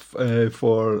notes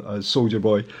for Soldier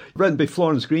Boy? Written by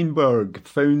Florence Greenberg,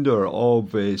 founder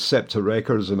of Scepter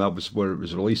Records, and that was where it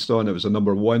was released on. It was a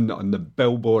number one on the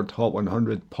Billboard Hot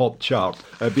 100 pop chart.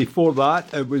 Before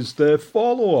that, it was the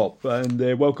follow-up, and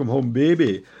Welcome Home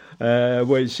Baby,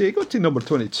 which got to number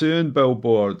 22 in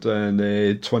Billboard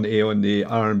and 20 on the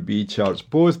R&B charts,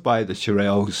 both by the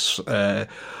Shirelles.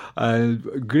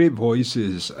 Great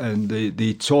voices, and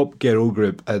the top girl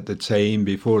group at the time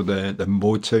before the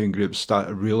Motown group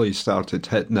really started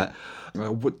hitting it.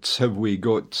 What have we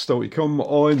got still to come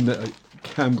on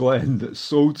Cam Glen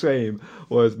Soul Time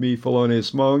with me,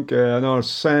 Thelonious Monk, and our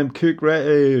Sam Cooke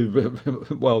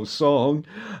song,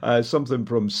 something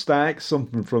from Stax,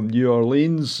 something from New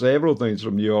Orleans, several things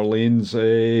from New Orleans,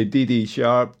 Dee Dee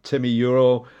Sharp, Timmy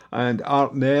Euro, and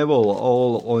Art Neville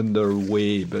all on their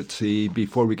way. But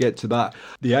before we get to that,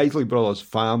 the Isley Brothers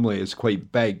family is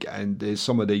quite big, and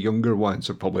some of the younger ones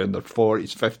are probably in their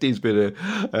 40s, 50s, but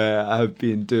have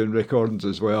been doing recordings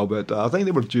as well. But I think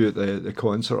they were due at the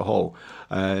concert hall,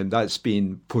 and that's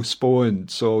been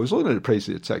postponed. So I was looking at the price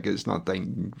of the tickets, not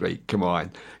thinking, right, come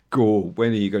on, go.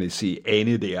 When are you going to see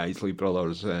any of the Isley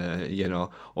Brothers,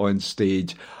 on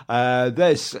stage?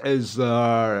 This is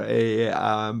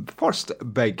their first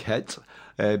big hit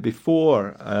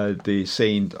before they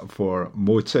signed for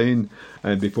Motown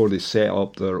and before they set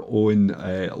up their own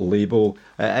label.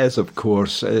 It is, of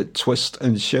course, Twist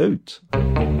and Shout.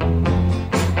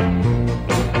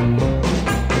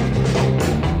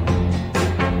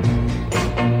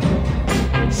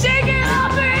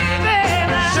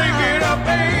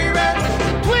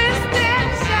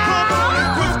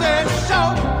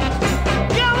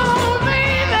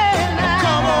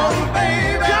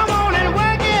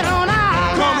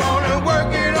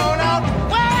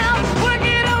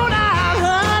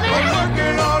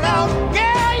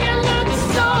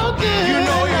 You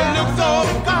know you look so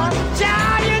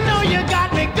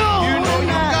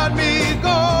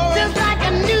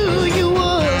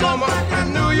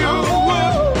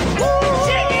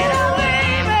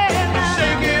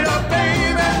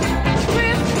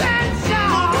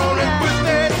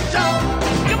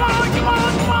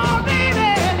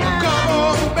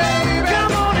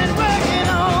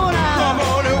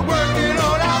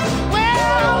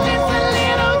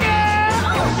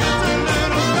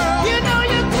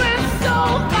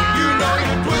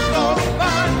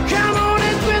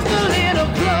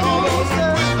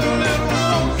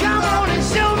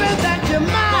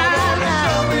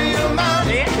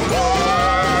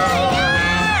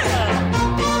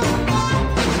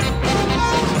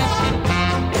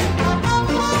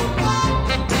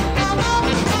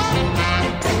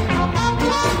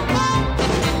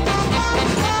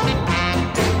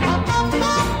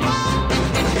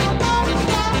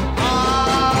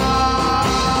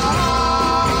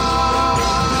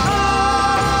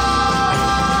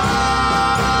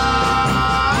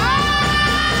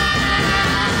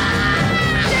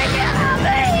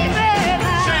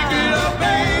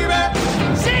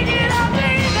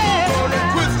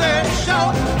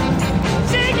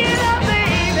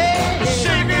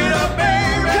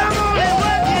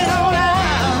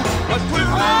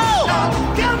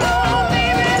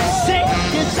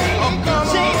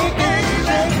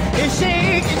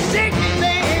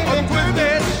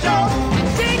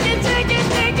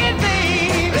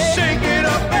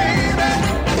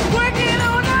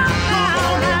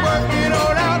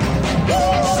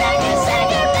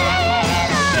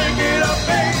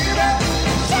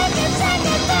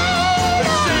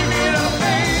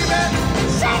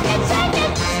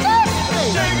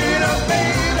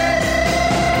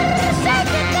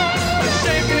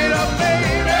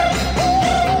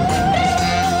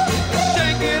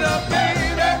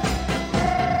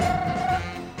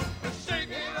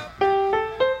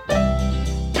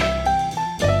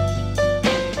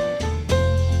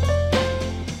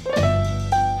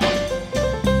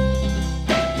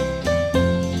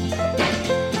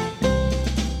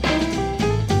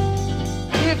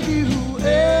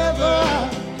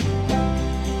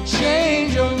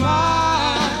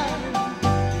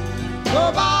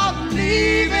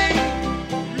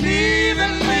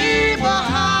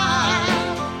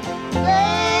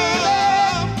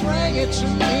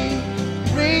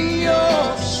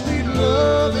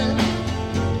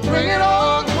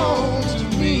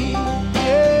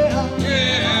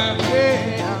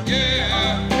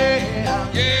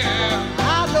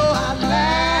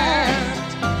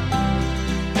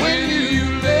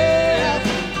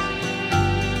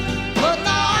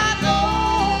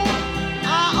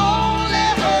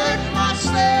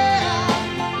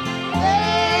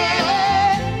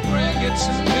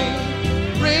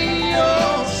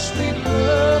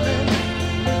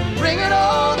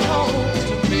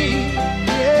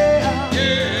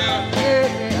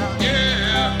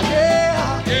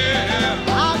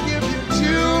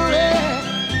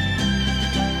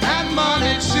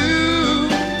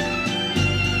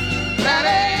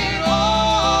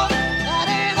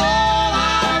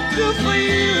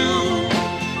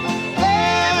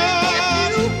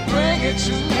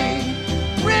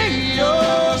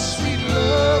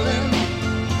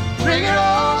bring it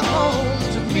on home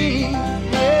to me.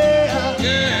 Yeah,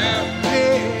 yeah,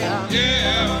 yeah,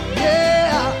 yeah,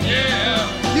 yeah,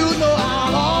 yeah. You know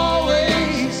I'll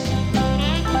always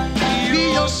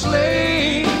be your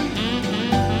slave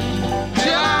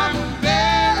till I'm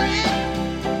buried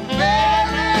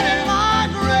in my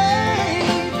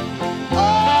grave.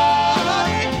 Oh,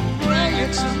 honey, bring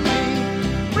it to me.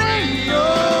 Bring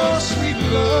your sweet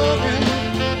loving.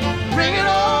 Bring it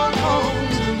on home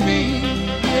to me.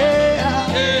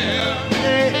 Yeah, yeah,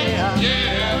 yeah, yeah,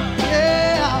 yeah.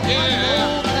 One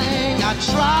more thing I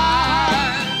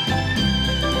tried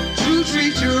to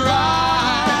treat you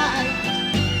right,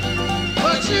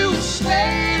 but you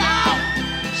stayed out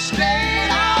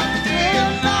day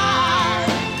and night.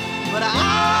 But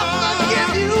I'll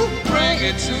forgive you. Bring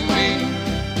it to me.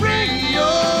 Bring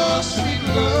your sweet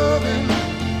loving.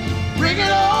 Bring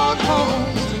it on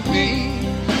home to me.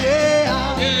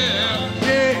 Yeah, yeah,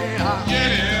 yeah, yeah, yeah,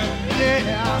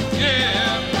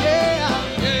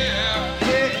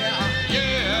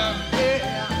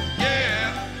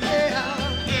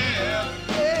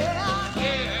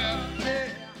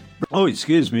 Oh,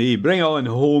 excuse me. Bring It On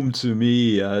Home to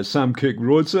Me. Sam Cooke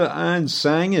wrote it and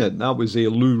sang it. That was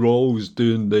Lou Rawls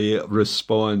doing the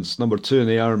response. Number 2 in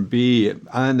the R&B,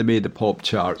 and they made the pop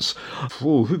charts.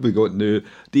 Oh, who we got now?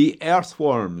 The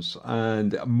Earthworms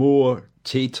and More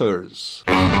Taters.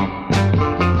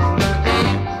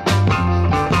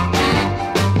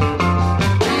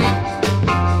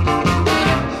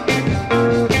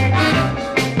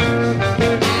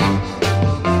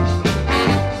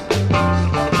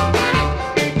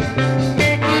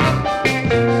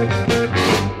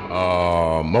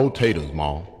 More taters,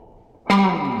 Mom.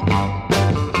 I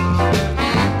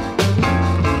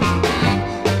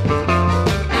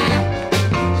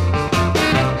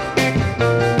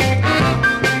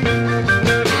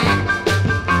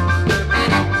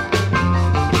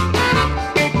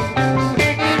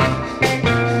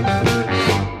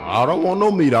don't want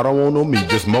no meat, I don't want no meat,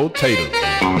 just more taters.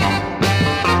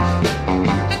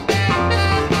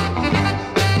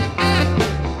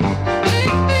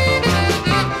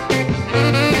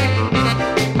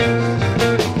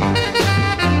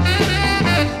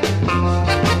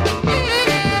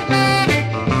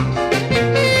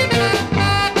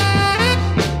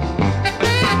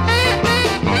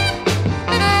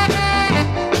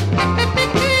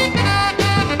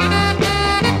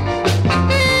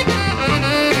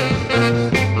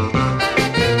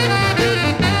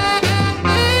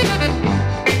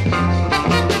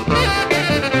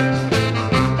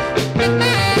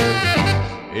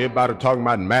 Everybody talking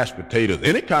about mashed potatoes.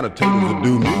 Any kind of taters will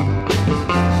do me.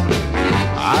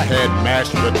 I had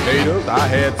mashed potatoes, I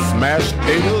had smashed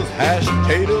potatoes, hashed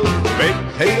potatoes, baked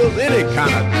potatoes, any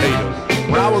kind of potatoes.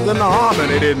 When I was in the army,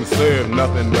 they didn't serve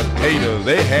nothing but potatoes.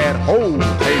 They had whole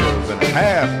potatoes and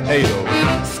half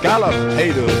potatoes, scallop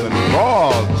potatoes and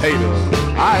raw potatoes.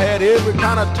 I had every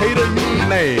kind of tater you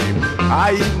name.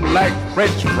 I even like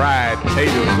French fried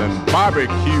potatoes and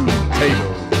barbecue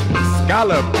potatoes,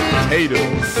 scallop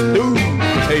potatoes, stewed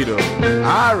potatoes,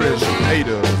 Irish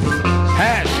potatoes,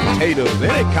 hashed potatoes,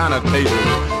 any kind of potatoes.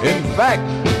 In fact,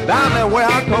 down there where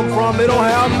I come from, they don't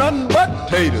have nothing but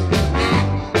potatoes.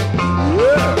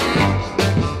 Yeah.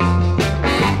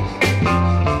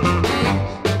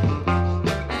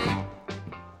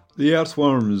 The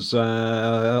Earthworms,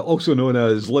 also known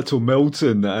as Little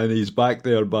Milton, and he's back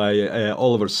there by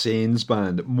Oliver Sane's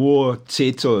band, More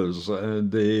Taters.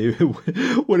 And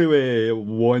what do we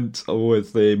want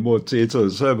with More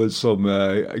Taters? How about some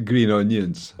green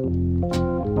onions?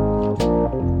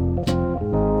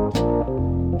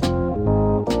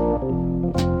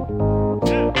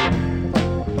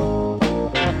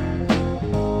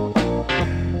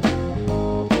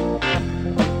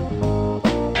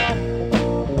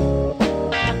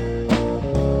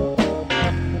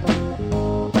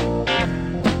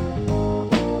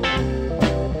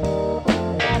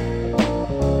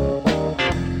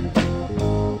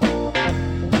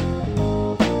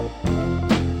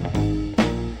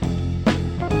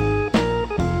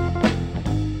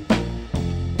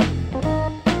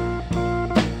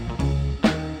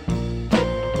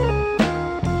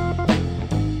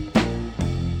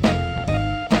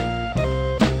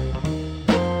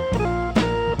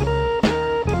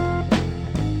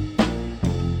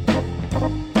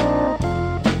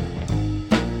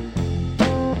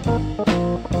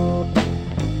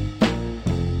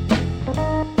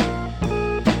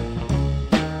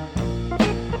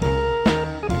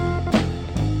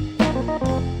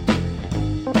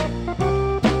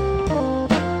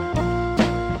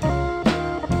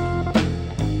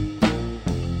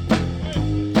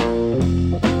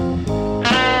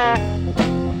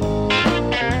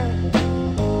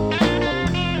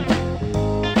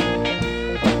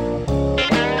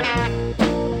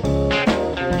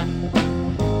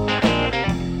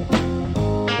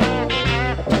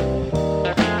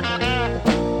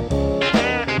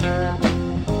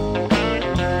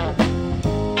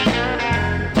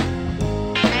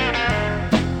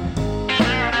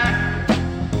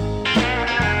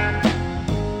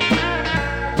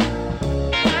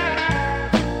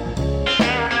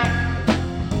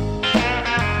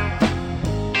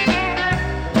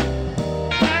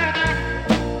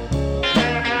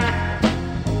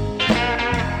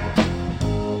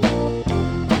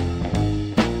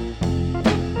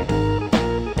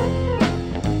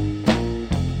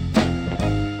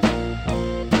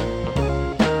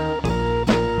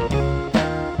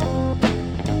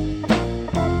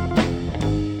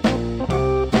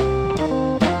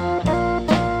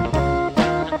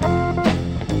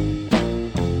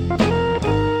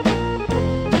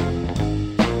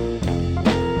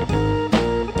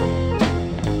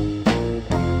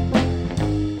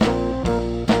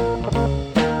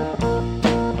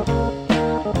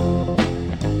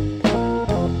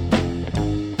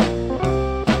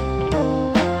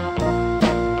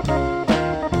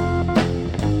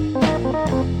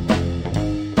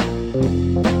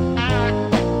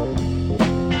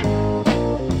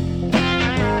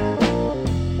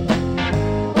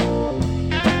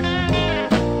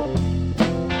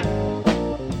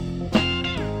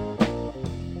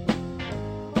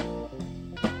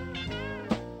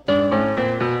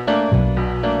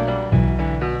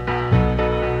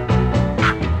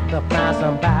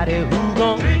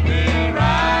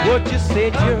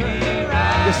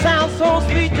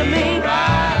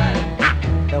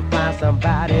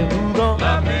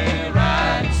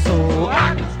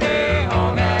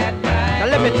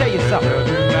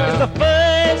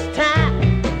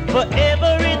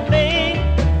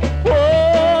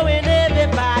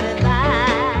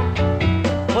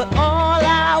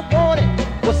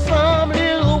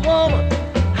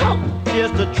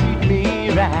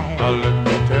 right. Let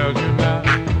me tell you now.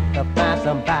 To find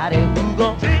somebody who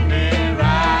gon' Treat me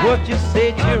right. what you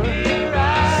said you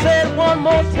right. said one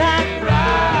more time.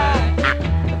 Right.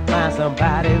 To find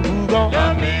somebody who gon'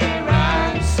 Love me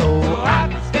right. so I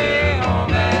can stay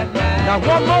home at night. now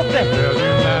one more thing. Tell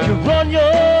you now. You run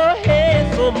your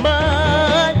head so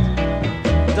much,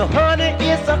 the honey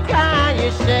is a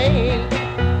crying shame.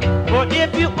 But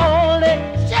if you only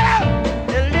shut up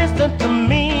and listen to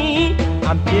me,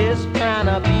 I'm just trying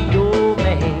to be your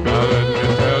man. Let me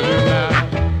tell you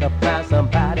now. To find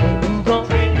somebody who gon'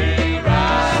 Treat me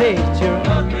right. say it, children.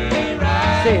 Love me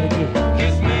right. Say it again.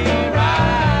 Kiss me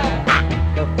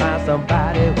right. To find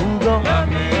somebody who gon' Love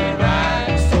me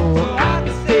right. so I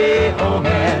can stay home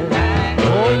at night.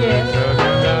 Oh yes. Tell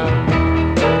you now.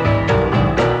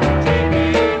 Treat me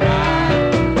right.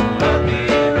 Love me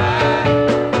right.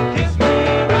 Kiss me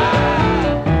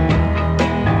right.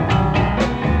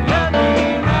 Love me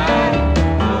right.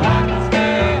 So I can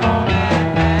stay home at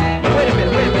night. Wait a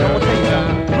minute, I'm gonna tell you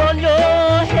something. Run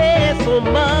your head so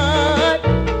much,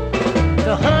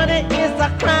 the honey is a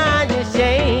crying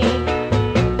shame.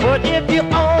 But if you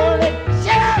only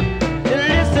shut up and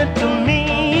listen to me,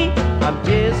 I'm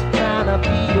just trying to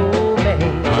be your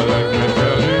man. Let me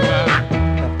tell you now.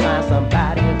 To find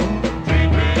somebody who Treat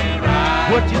me right.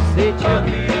 what you said Love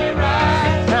you me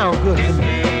right. sound good to Kiss me. me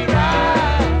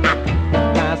right.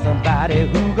 Find somebody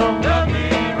who gon' Love me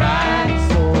right.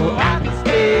 so I can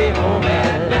stay home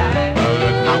at night.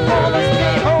 I wanna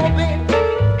stay home, baby.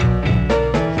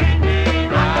 Treat me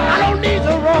right. I don't need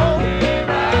to roam.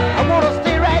 I wanna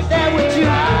stay right there with you.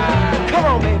 Come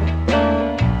on, baby.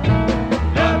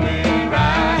 Love me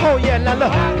right. Oh yeah, now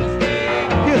look.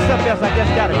 Here's something else I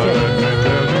just gotta tell you.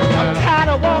 I'm tired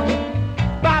of walking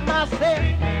by myself.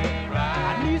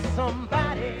 I need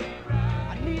somebody.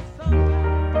 I need somebody.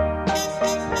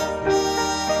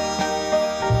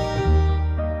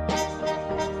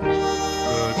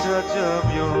 The touch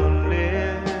of your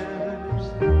lips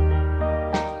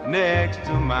next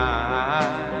to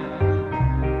mine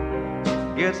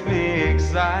gets me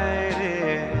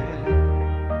excited,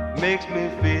 makes me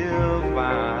feel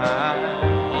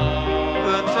fine.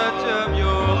 The touch of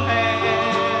your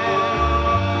hand,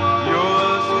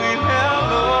 your sweet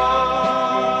hello,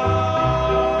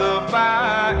 the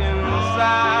fire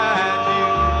inside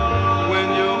you when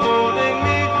you're holding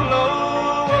me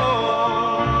close.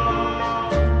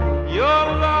 Your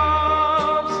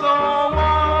love so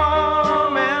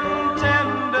warm and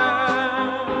tender,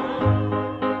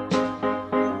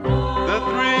 the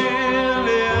thrill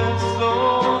is so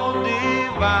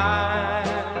divine.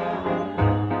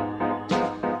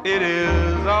 It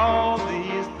is all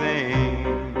these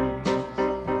things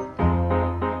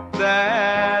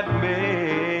that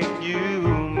make you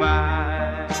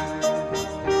mine.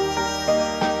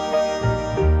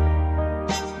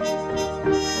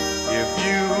 If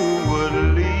you would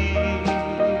leave,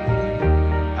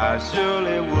 I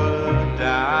surely would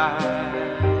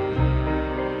die.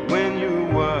 When you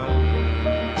were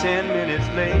 10 minutes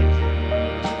late,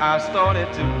 I started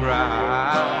to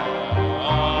cry.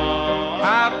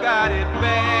 I've got it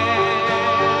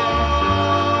bad,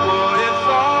 but it's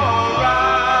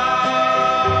alright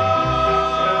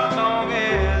as long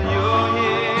as you're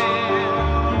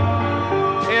here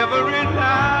every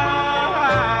night.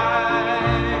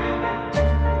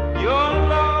 Your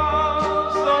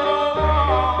love so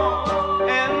warm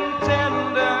and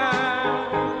tender,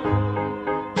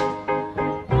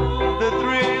 the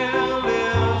thrill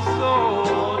is so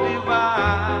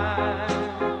divine.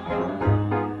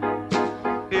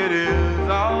 It is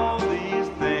all these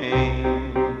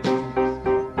things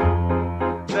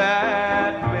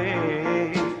that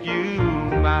make you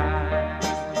mine.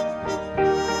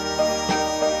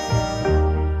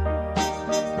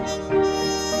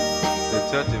 The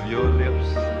touch of your lips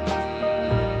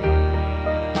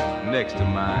next to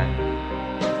mine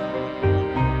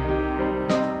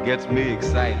gets me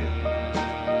excited,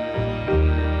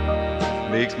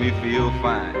 makes me feel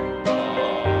fine.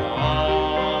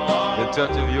 The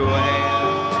touch of your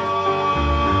hand,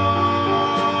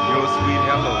 your sweet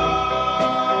hello,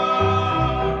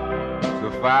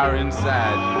 the fire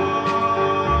inside you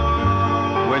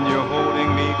when you're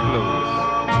holding me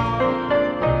close.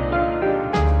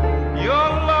 Your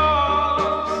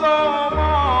love so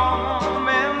warm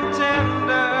and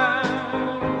tender,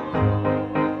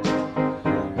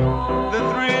 the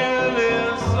thrill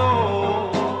is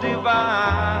so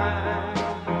divine.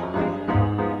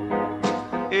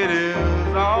 It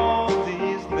is all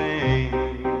these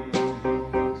things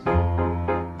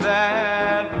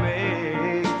that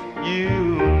make you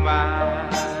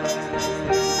mine.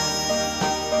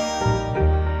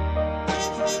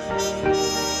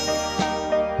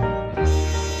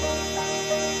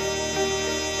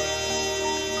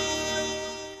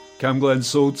 Cam Glen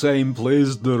Soul Time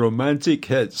plays the romantic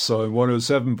hits on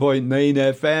 107.9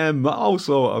 FM,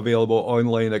 also available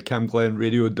online at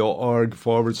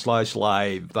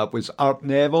camglenradio.org/live. That was Art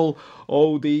Neville,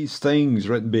 All These Things,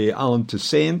 written by Alan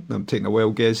Toussaint. I'm taking a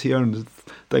wild guess here and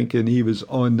thinking he was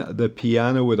on the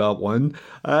piano with that one.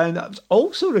 And it was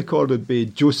also recorded by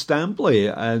Joe Stampley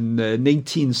in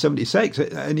 1976,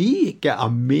 and he got a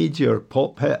major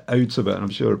pop hit out of it. I'm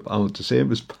sure Alan Toussaint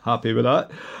was happy with that.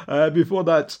 Before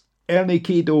that, Ernie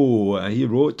Kido, he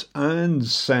wrote and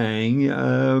sang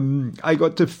I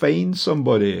Got to Find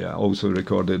Somebody, also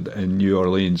recorded in New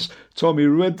Orleans. Tommy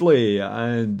Ridley,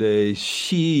 and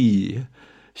she's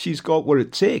got what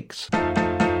it takes.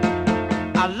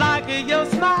 I like your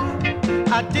smile,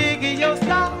 I dig your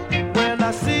style. When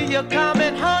I see you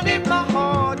coming, honey, my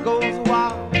heart goes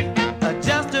wild.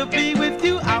 Just to be with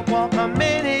you, I walk a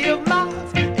many of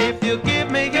miles. If you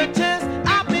give me your chance,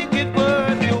 I'll make it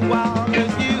worth your while.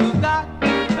 'Cause you got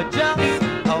just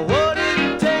what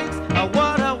it takes.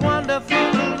 What a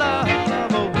wonderful love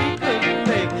we could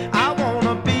make. I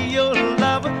wanna be your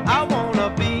lover, I wanna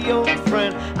be your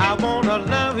friend. I wanna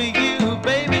love you,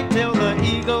 baby, till the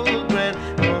eagle grand.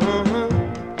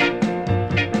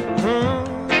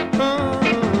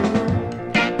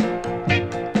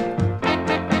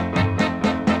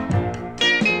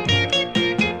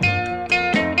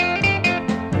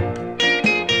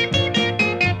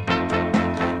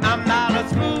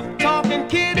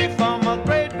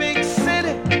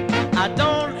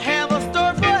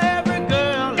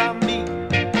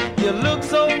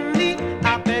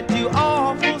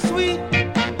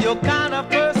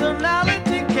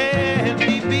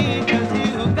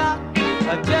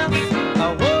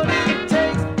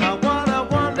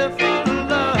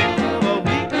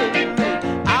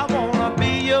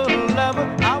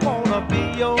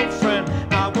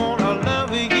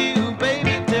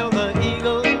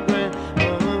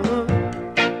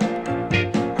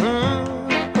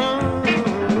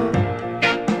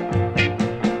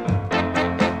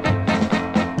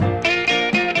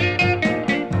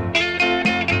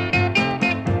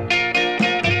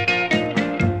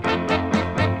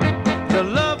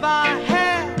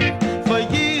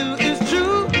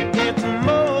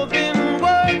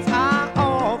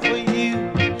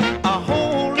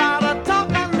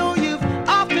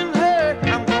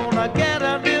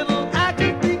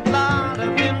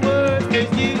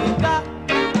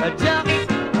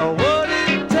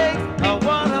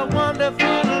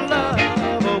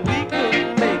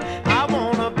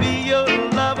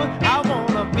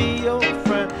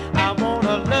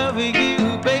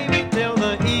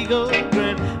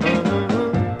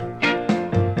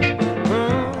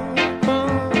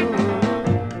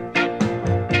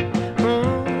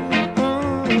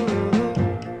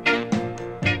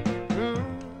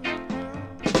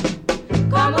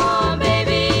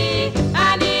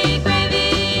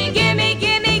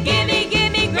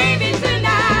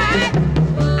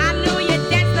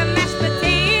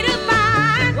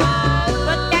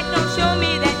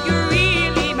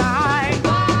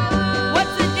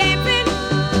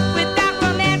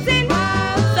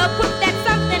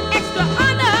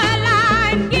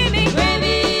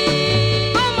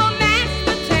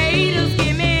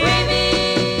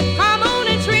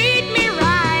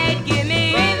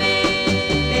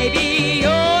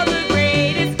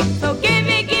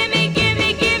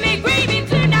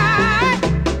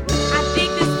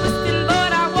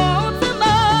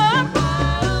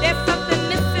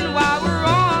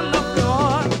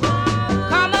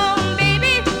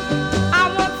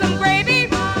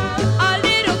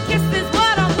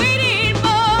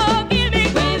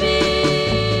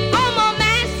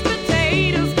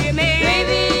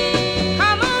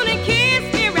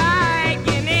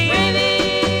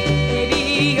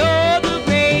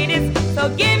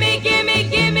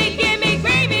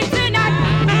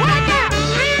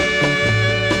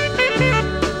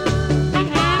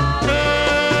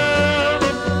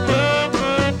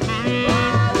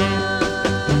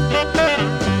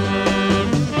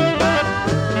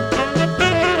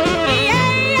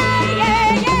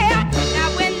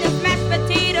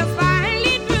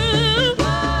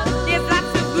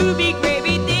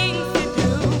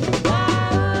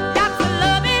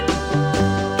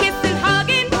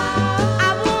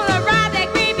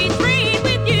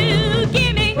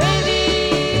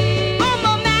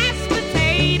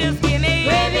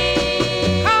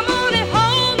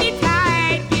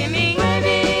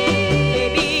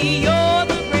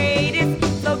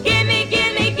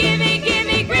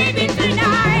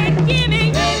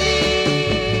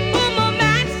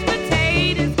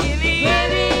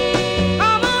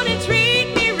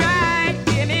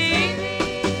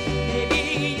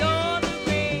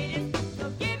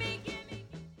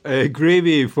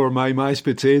 Gravy for my mashed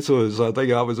potatoes. I think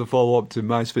that was a follow-up to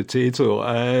mashed potato.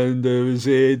 And there was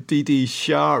Dee Dee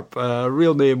Sharp.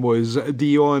 Real name was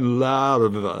Dion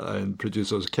Larve, and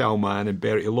producers Cal Mann and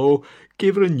Bertie Lowe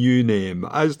gave her a new name,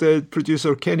 as did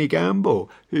producer Kenny Gamble,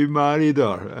 who married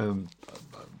her.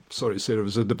 Sorry to say there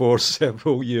was a divorce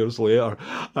several years later.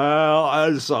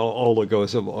 That's all the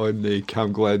gossip on the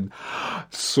Cam Glen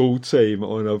Soul Time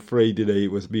on a Friday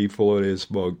night with me,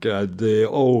 Thelonious Monk. And,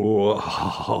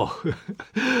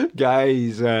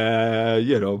 guys,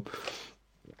 you know,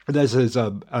 this is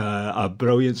a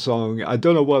brilliant song. I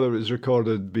don't know whether it was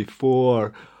recorded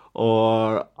before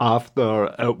or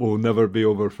after It Will Never Be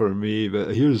Over For Me,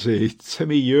 but here's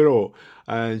Timmy Euro,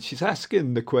 and she's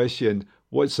asking the question,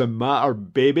 what's the matter,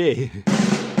 baby?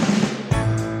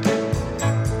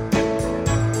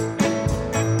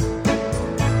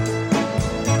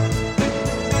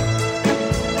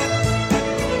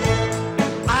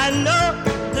 I know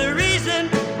the reason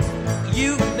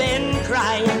you've been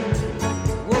crying.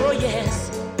 Oh,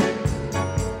 yes,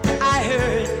 I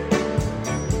heard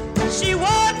she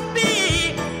won't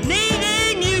be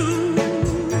needing you.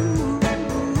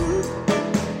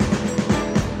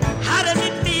 How does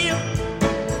it feel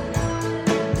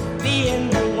being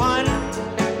the one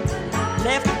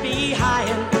left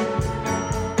behind?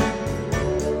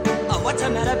 Oh, what's the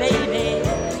matter, baby?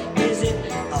 Is it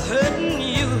hurting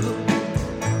you?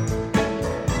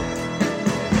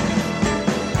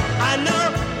 I know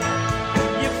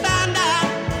you found out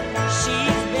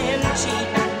she's been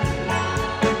cheating,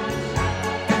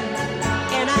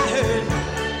 and I heard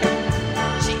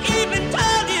she even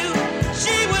told you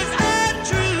she was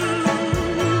untrue.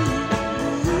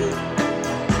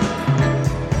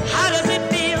 How does it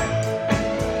feel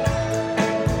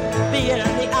being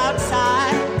on the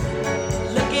outside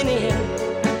looking in?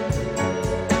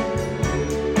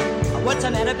 What's the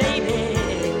matter, baby?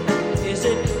 Is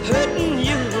it hurting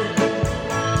you?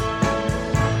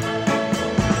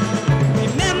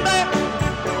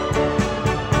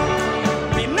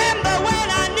 Remember when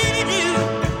I needed you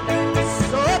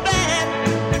so bad.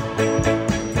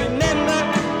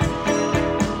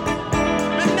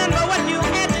 Remember what you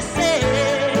had to say.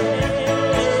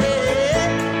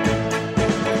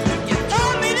 You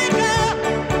told me to go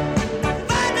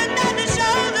find another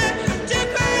shoulder to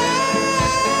cry.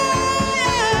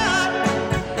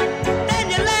 Then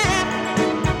you laughed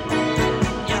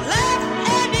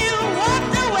and you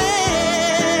walked away.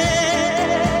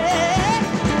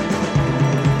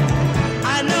 I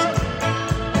know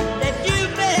that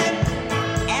you've been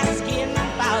asking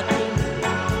about me.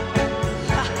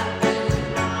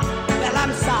 Well,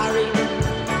 I'm sorry,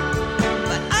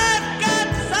 but I've got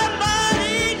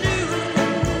somebody new,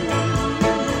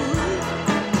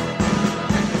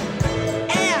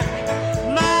 and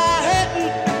my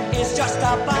hurting is just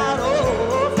about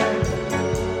over.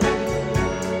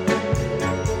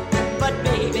 But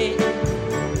baby,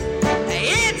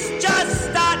 it's just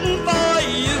starting for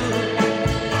you.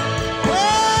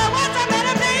 Oh, what's the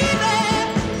matter, baby?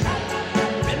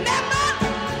 Remember?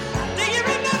 Do you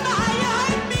remember how you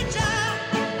hurt me, child?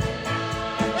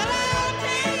 Well, I'll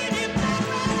need you back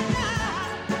right now.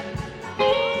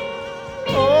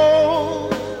 Oh,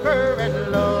 perfect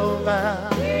lover,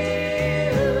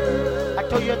 I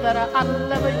told you that I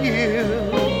love you.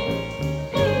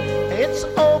 It's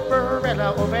over and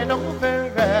over and over.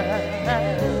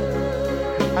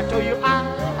 I told you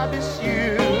I miss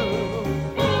you.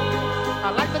 I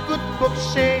like the good book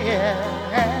said,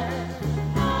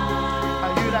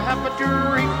 you'd have a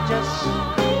dream just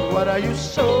what are you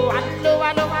so? I know,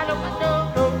 no.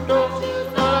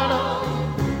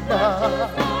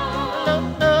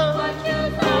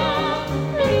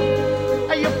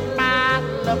 You're my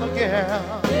lover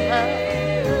girl,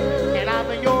 and I'm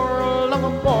your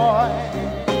lover boy.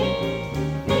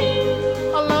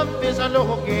 Love is a no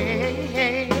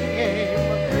game.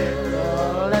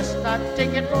 Let's not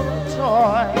take it for a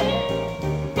toy.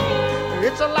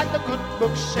 It's like the good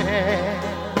book said.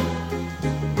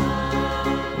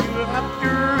 You'll have to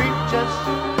reach just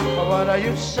what are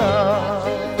you son?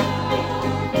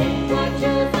 Can't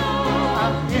you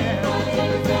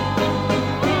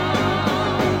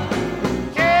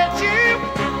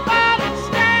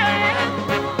understand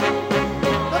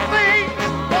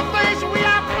the things we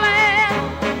have planned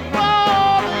for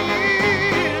the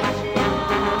years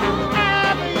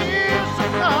and the years to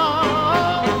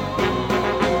come?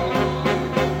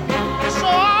 It's so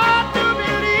hard to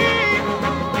believe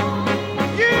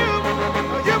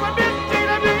you would be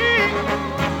to me.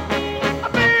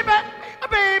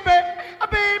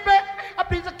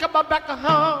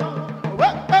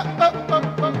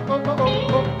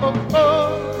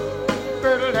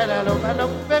 hello, hello,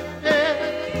 baby.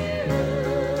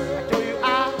 I told you I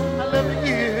love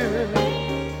you.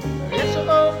 It's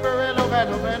over, hello,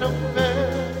 hello, hello,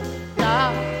 baby.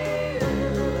 Yeah.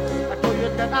 I told you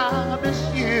that I miss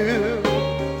you.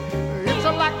 It's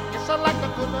like the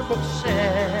good book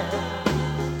said.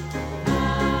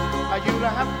 You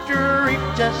don't have to read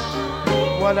just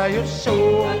what are you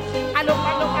so. I know.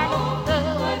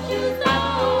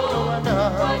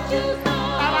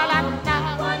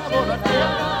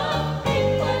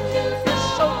 It's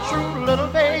so true, little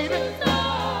baby.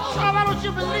 So why don't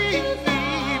you believe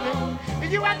me?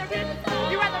 You had to read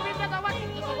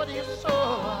what you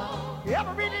saw. You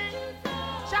ever read it?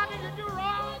 Something to do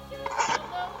wrong.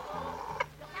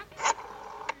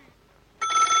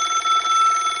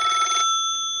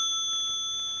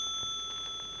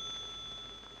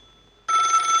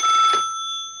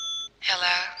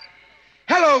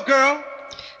 Hello, girl.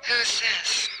 Who's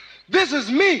this? This is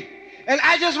me, and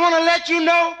I just want to let you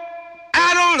know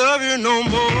I don't love you no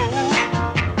more.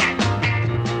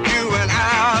 You and I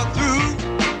are through.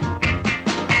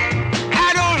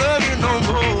 I don't love you no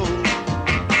more.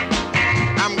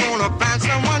 I'm gonna find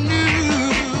someone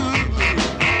new.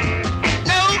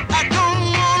 No, I don't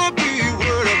wanna be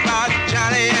worried about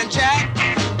Johnny and Jack.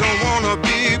 Don't wanna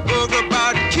be bothered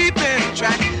about keeping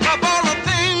track of all the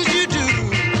things you do.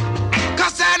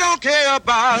 'Cause I don't care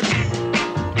about you.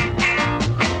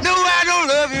 No, I don't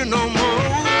love you no more.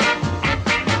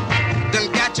 Done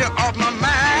got you off my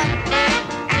mind.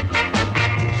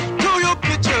 Throw your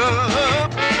picture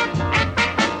up.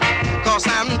 'Cause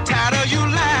I'm tired of you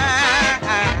lying.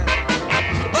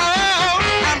 Oh,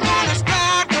 I'm gonna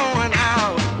start going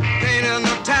out, painting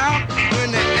the town.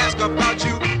 When they ask about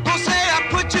you, go say I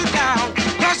put you down.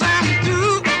 'Cause I'm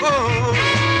through, oh,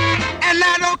 and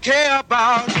I don't care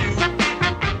about you.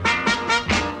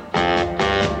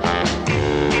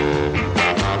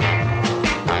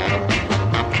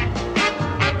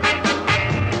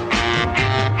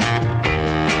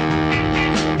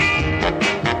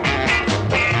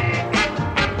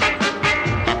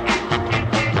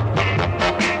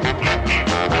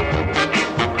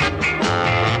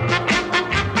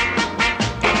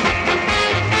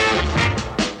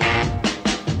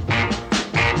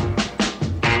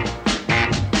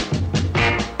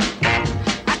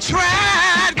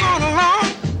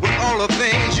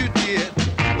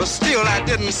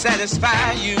 Didn't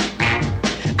satisfy you.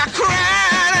 I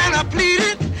cried and I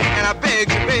pleaded and I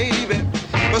begged you, baby,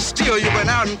 but still you went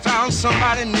out and found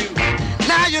somebody new.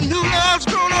 Now your new love's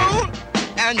grown old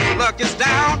and your luck is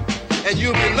down, and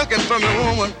you'll be looking for me,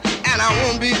 woman, and I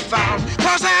won't be found.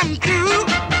 'Cause I'm through,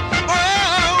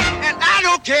 oh, and I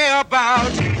don't care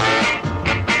about you.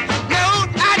 No,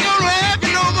 I don't love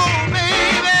you no more,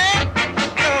 baby.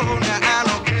 No, now I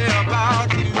don't care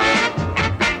about you.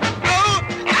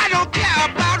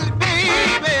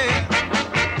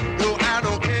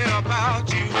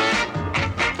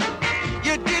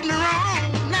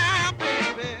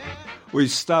 We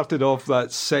started off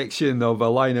that section of A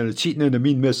Lying and a Cheating and a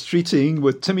Mean Mistreating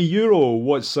with Timmy Euro,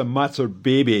 What's the Matter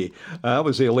Baby? That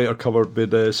was later covered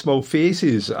by Small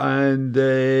Faces and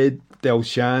Del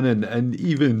Shannon, and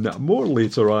even more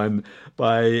later on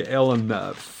by Ellen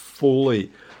Foley.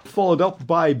 Followed up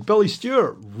by Billy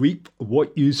Stewart, Reap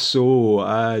What You Sow,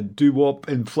 a doo-wop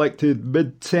inflected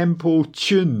mid-tempo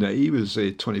tune. He was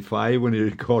 25 when he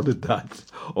recorded that.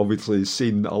 Obviously he's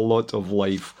seen a lot of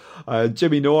life.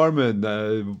 Jimmy Norman,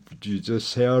 you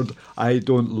just heard I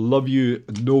Don't Love You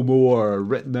No More,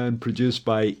 written and produced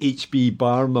by H.B.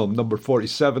 Barnum, number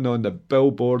 47 on the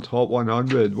Billboard Hot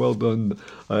 100. Well done,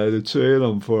 the two of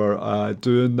them, for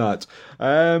doing that.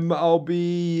 I'll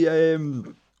be...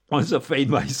 once I find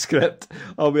my script,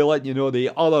 I'll be letting you know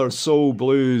the other soul,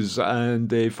 blues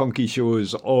and funky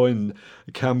shows on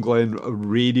Camglen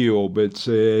Radio. But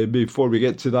before we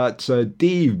get to that,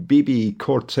 Dave Baby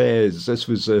Cortez. This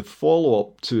was a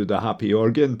follow-up to The Happy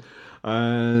Organ.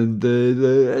 And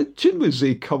the tune was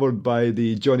covered by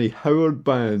the Johnny Howard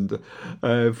Band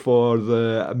for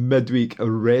the midweek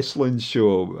wrestling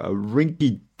show.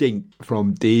 Rinky Dink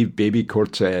from Dave Baby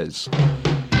Cortez.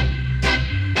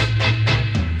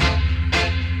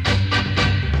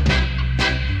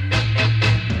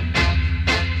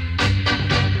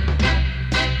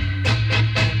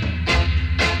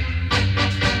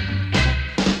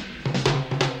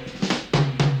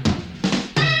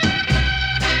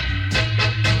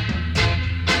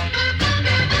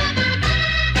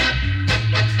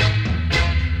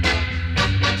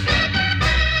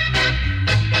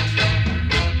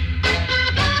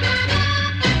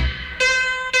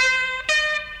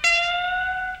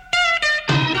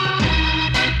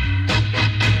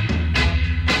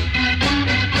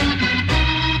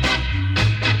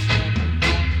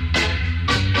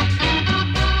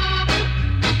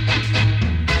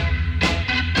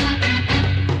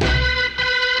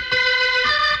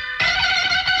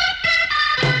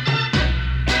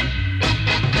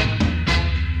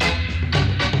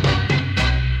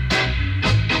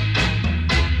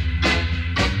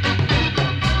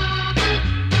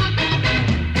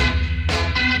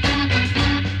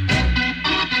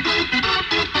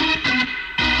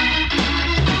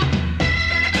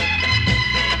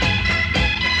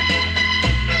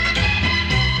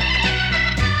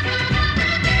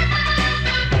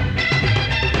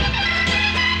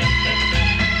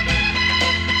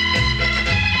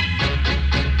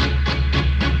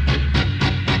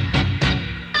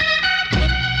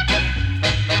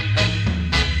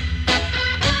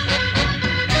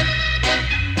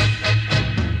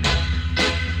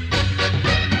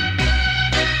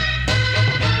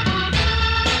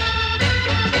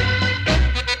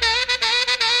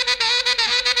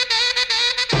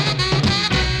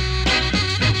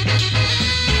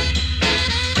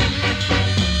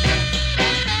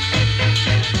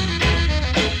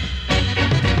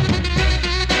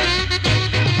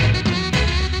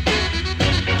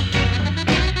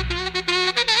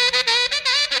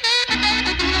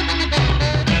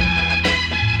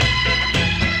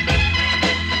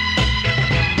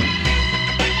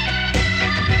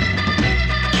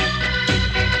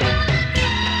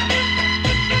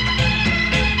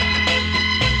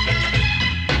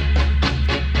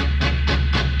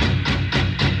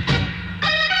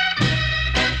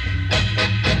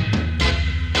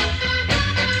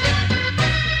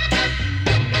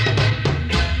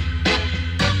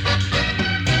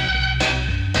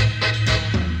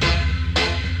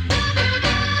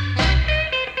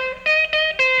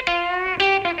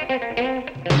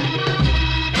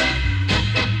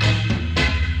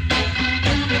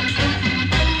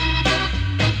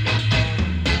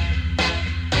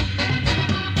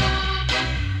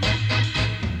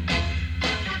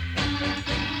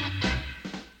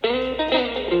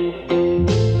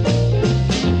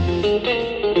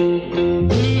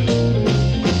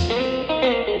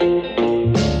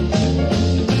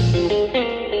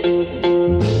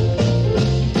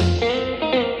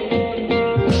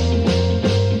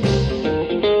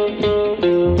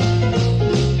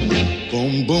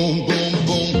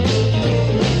 boom.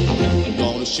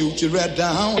 Gonna shoot you right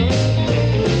down,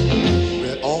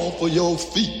 right off of your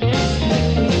feet.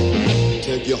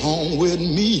 Take you home with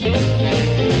me,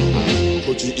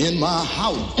 put you in my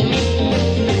house.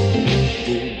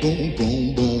 Boom, boom,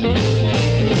 boom, boom.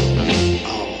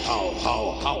 How, how,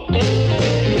 how, how.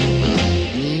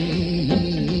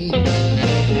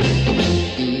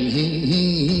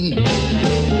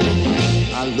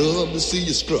 I love to see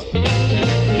you strut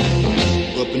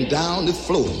up and down the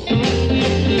floor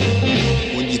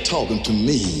when you're talking to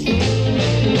me.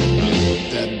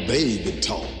 That baby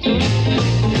talk,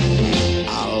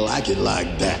 I like it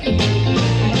like that.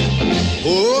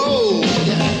 Oh,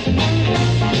 yeah.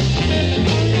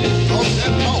 Talk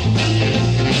that talk,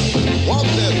 walk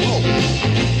that walk.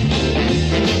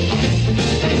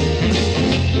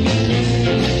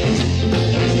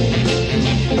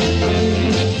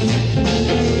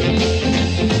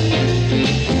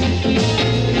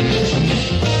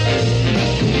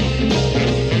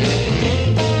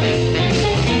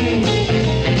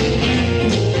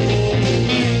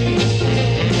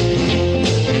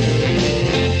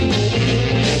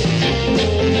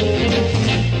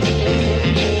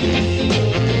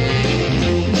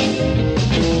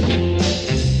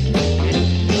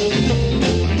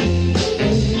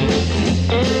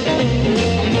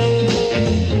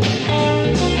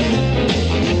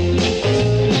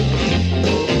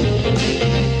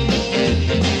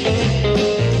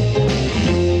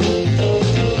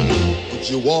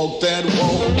 You walk that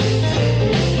walk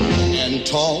and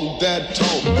talk that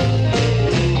talk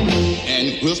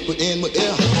and whisper in my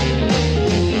ear,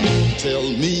 tell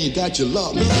me that you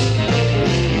love me.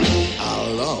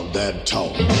 I love that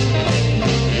talk.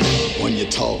 When you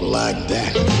talk like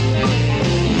that,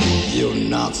 you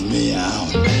knock me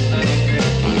out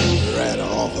right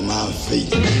off of my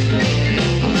feet.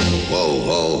 Whoa,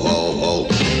 whoa, whoa, whoa.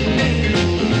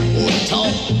 Boy,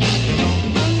 talk.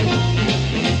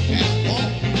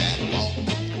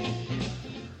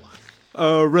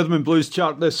 Our Rhythm and Blues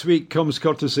chart this week comes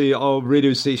courtesy of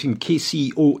radio station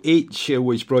KCOH,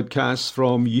 which broadcasts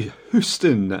from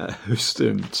Houston,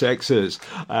 Texas.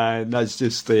 And that's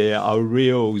just a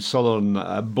real southern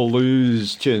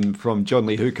blues tune from John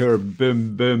Lee Hooker,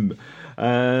 Boom Boom.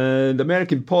 And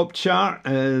American pop chart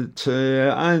and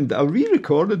a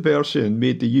re-recorded version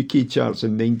made the UK charts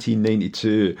in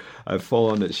 1992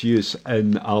 following its use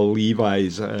in a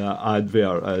Levi's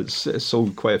advert. It's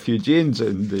sold quite a few jeans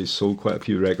and they sold quite a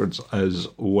few records as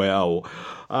well.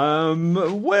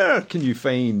 Where can you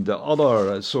find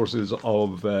other sources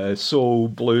of soul,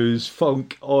 blues,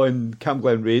 funk on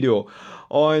Camglen Radio?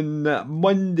 On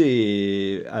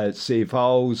Monday, say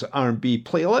Val's R&B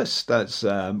playlist. That's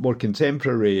more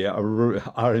contemporary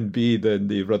R&B than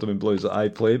the rhythm and blues that I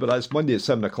play, but that's Monday at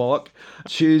 7 o'clock.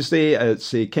 Tuesday,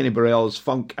 it's Kenny Burrell's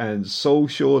Funk and Soul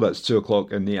Show. That's 2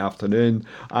 o'clock in the afternoon.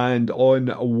 And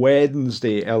on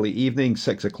Wednesday, early evening,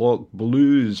 6 o'clock,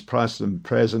 Blues Past and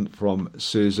Present from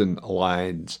Susan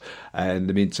Lyons. In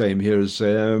the meantime, here's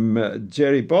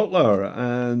Jerry Butler.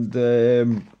 And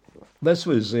this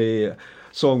was a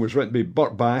song was written by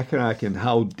Burt Bacharach and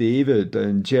Hal David,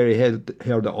 and Jerry heard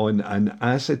it on an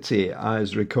acetate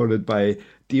as recorded by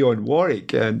Dionne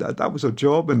Warwick, and that was her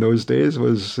job in those days,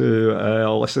 was to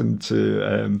listen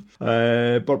to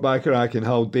Burt Bacharach and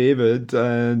Hal David,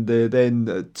 and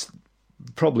then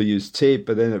probably use tape,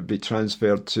 but then it would be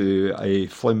transferred to a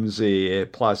flimsy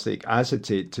plastic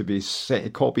acetate to be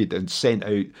copied and sent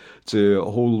out to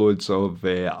whole loads of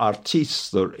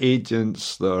artists, their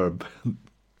agents, their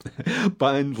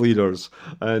band leaders,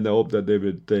 and I hope that they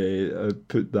would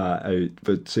put that out.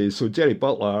 But so Jerry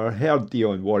Butler heard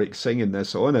Dionne Warwick singing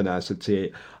this on an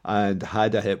acetate and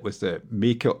had a hit with it.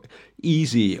 Make it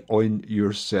easy on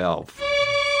yourself.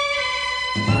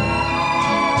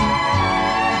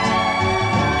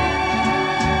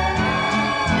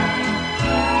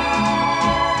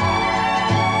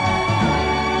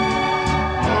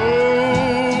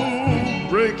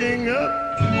 Breaking up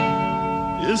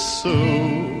is so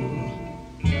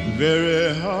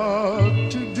very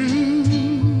hard to do.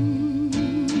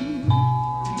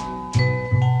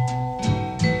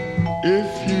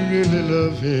 If you really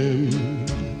love him,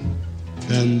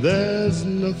 then there's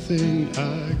nothing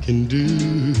I can do.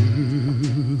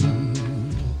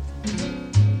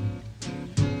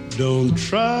 Don't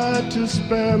try to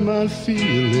spare my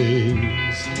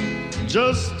feelings,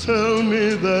 just tell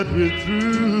me that we're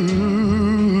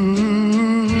through,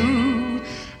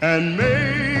 and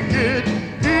make it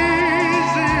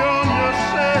easy on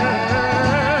yourself.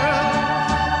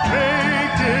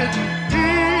 Make it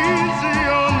easy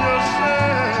on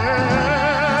yourself.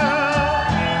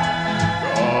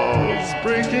 'Cause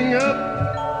breaking up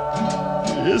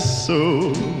is so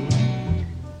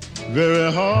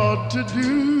very hard to do.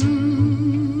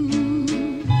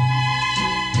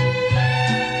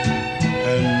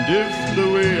 And if the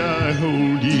way I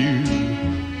hold you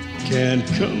can't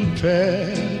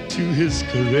compare to his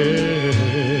caress,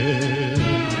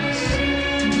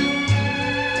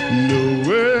 no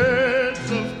words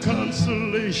of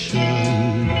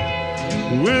consolation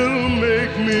will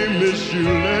make me miss you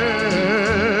less.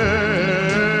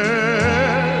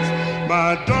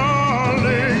 My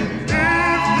darling,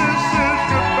 if this is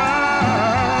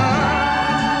goodbye,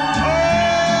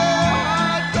 oh,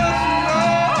 I just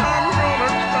know I'm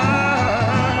gonna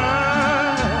cry.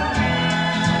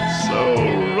 So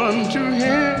run to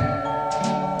him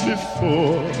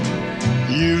before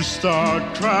you start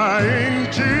crying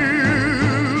too.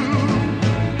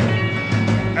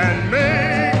 And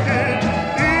make it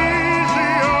easy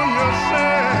on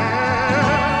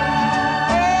yourself.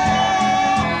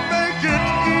 Oh, make it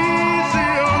easy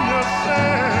on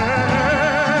yourself.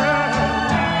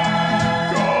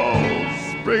 'Cause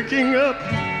breaking up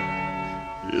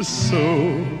is so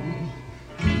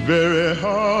very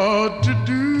hard to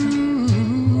do.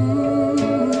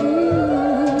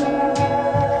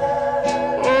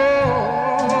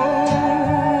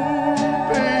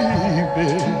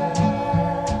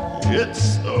 It's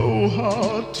so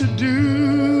hard to do.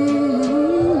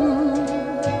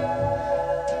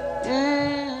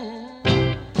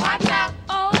 Watch out,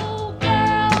 oh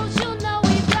girls, you know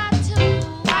we've got to.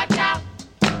 Watch out,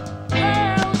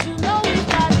 girls, you know we've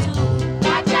got to.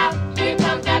 Watch out, here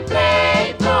comes that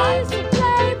playboy,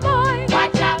 playboy.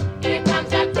 Watch out, here comes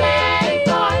that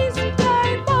playboy,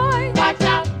 playboy. Watch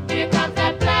out, here comes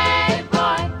that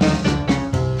playboy.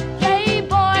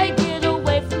 Playboy, get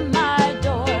away from my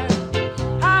door.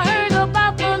 I heard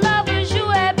about the lovers you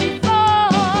had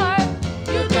before.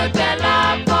 You took that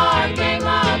love boy, came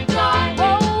up toy.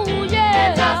 Oh yeah,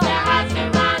 and tossed that house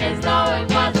around as though it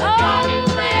was a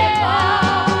playboy.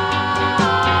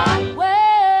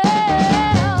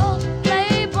 Well,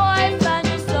 playboy, find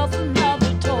yourself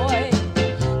another toy.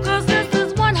 'Cause this is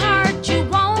one heart you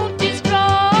won't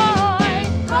destroy.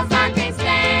 'Cause I can't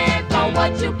stand for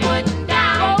what you're putting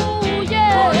down. Oh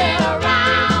yeah, fooling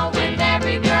around with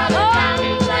every girl around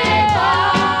playboy.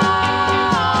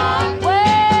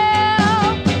 Well,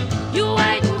 you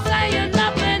ain't saying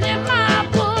nothing in my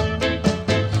book.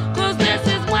 'Cause this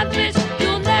is one fish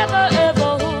you'll never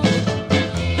ever hook.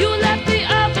 You left the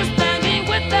others standing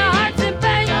with their hearts in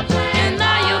pain. And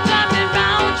now you got me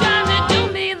round trying to do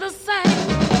me the same.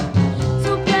 So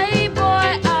playboy,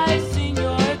 I've seen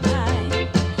your kind,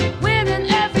 winning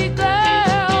every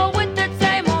girl with that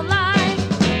same old line.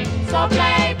 So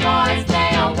playboy,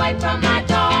 stay away from my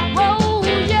door. Oh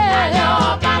yeah, I know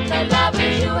about the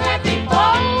lovers you had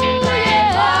before. Oh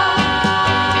yeah,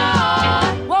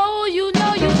 whoa, you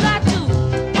know you got to.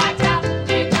 Watch out,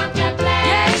 here comes that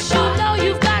playboy. Yes, you know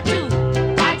you've got to.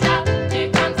 Watch out, here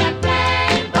comes that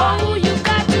playboy. Oh, you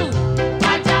got to.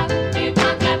 Watch out, here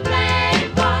comes that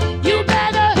playboy. You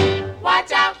better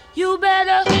watch out. You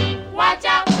better watch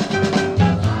out.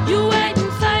 You ain't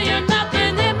saying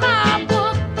nothing in my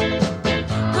book.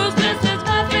 'Cause this is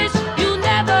one fish you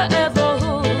never ever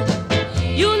hook.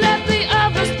 You left the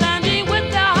others standing with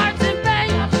their hearts in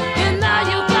pain. And now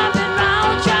you got me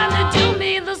round trying to do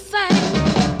me the same.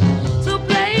 So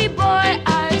playboy,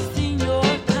 I've seen your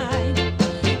kind,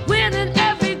 winning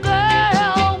every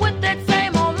girl with that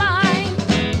same old line.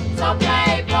 So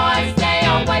playboy, stay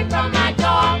away from my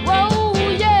door. Oh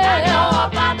yeah, I know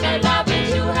about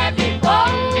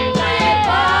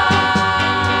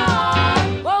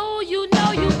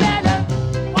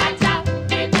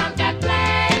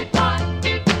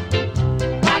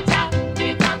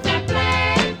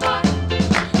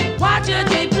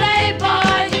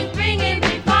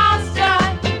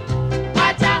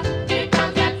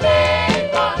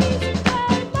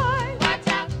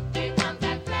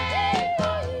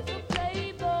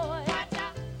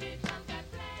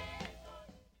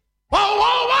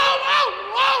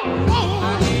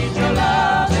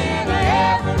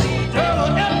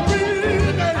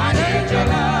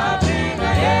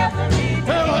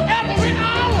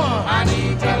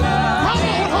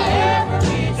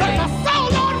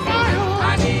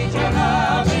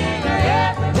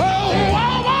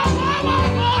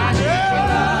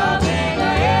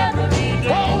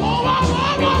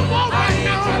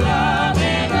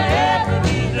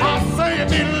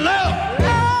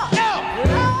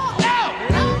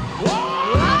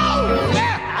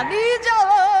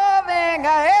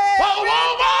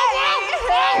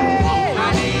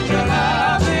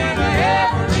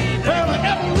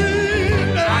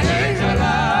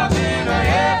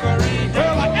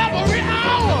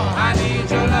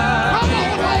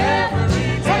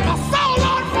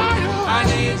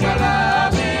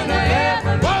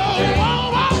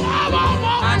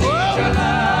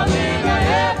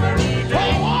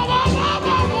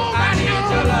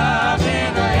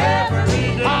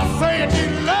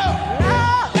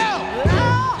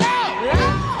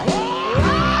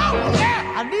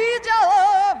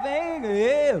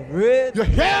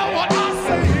hear what I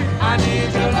say? I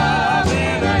need your love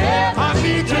in every I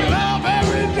need your love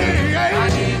every day. I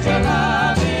need your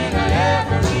love in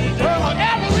every day. Well,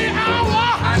 every hour.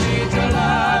 I need your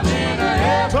love in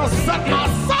every to set my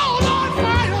soul on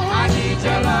fire. I need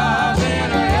your love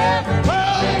in every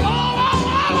day.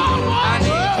 I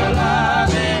need your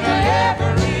love in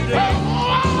every day.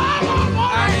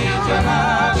 I need your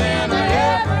love in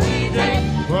every day.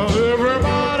 Well,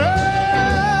 everybody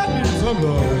needs some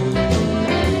love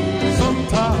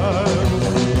sometimes.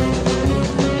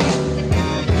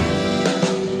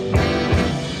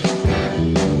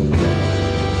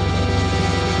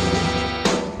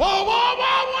 Whoa, whoa,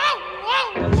 whoa, whoa, whoa,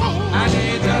 whoa. I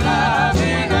need your love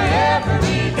in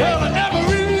every day. Well,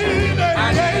 every day.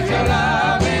 I need your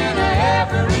love in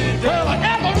every day. Well,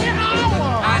 every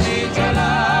hour. I need your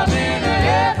love in every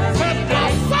day. Set my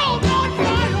soul on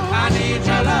fire. I need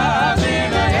your love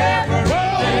in every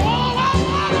day.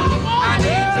 I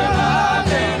need your love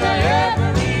in every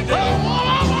day.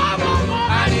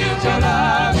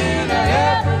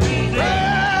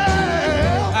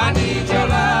 I need your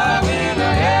love in every day. I need your love in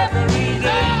every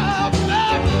day.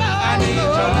 I need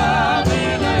your love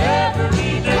in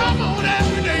every day. Come on,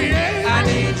 every day. I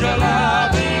need your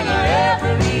love in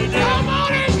every day. Come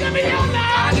on and give me your love.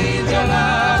 I need your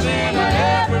love in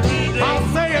every day. I'm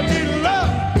saying need love.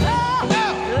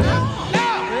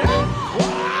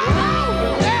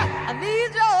 I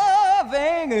need your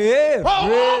loving every day.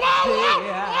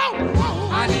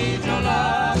 I need your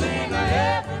love in every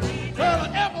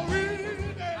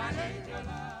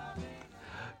day.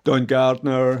 Don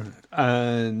Gardner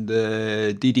and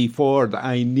Dee Ford,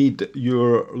 I Need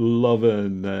Your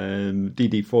Lovin'.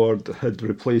 Dee Ford had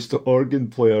replaced the organ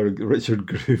player Richard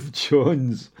Groove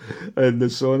Jones in the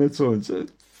Sonatones.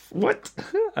 What?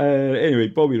 Anyway,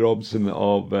 Bobby Robson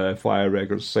of Fire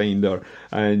Records signed her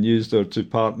and used her to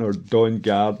partner Don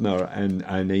Gardner in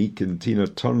an Ike and Tina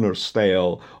Turner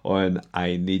style on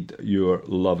I Need Your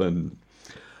Lovin'.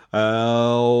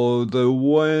 The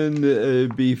one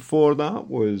before that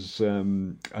was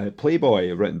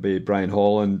Playboy, written by Brian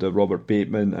Holland, Robert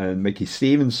Bateman and Mickey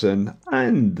Stevenson,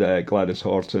 and Gladys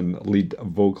Horton, lead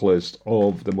vocalist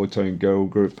of the Motown girl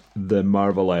group The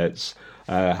Marvelettes,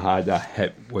 had a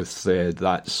hit with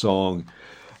that song.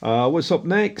 What's up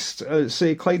next?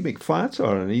 Say Clyde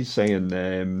McPhatter, and he's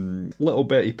singing Little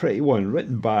Bitty Pretty One,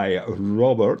 written by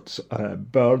Robert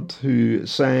Byrd, who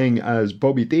sang as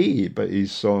Bobby D, but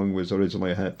his song was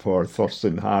originally a hit for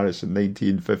Thurston Harris in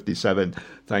 1957.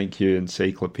 Thank you,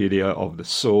 Encyclopedia of the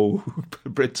Soul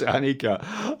Britannica.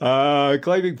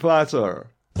 Clyde McPhatter.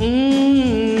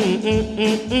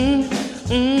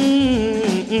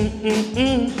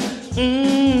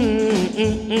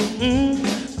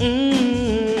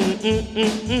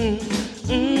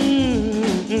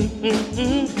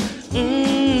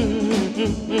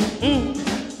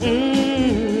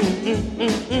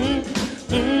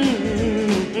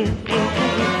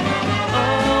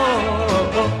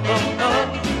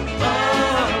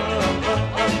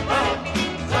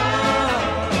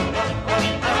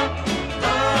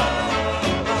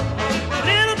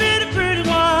 Little bitty pretty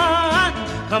one,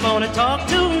 come on and talk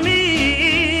to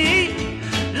me.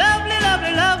 Lovely,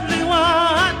 lovely, lovely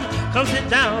one, come sit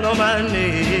down on my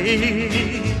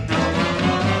knee.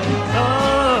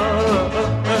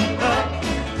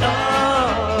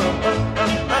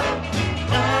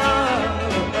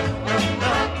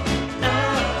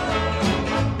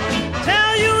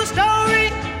 Tell you a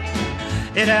story,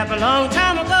 it happened a long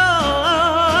time ago.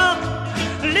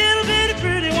 Little bitty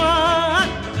pretty one,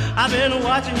 I've been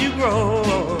watching you grow.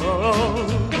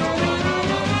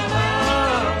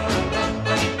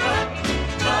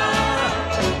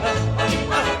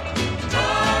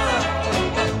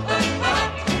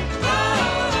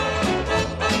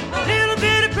 Little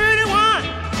bitty pretty one,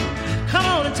 come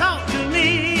on and talk to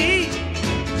me.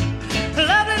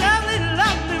 Lovely, lovely,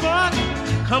 lovely one,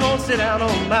 come on, sit down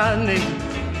on my knee.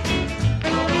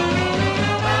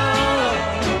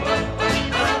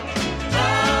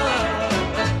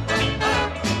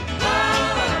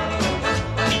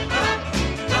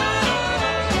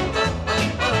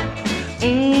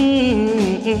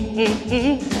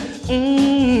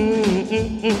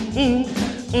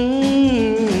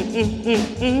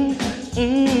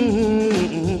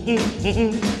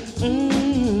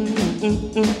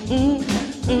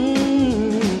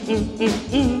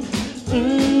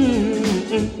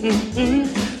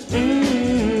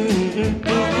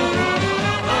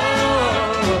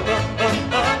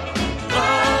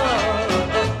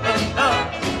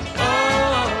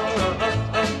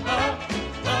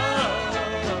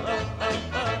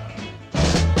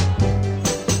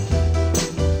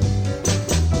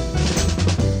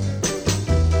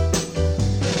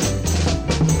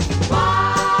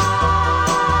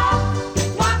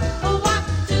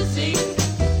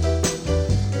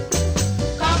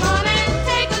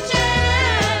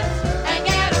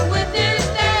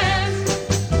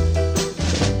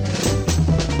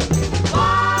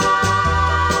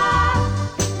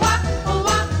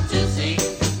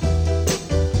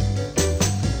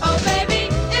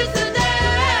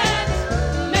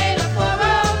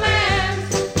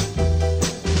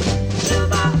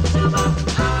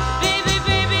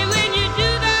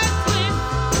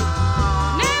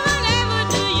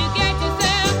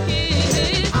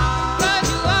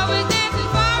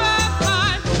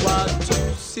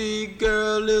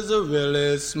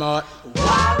 smart.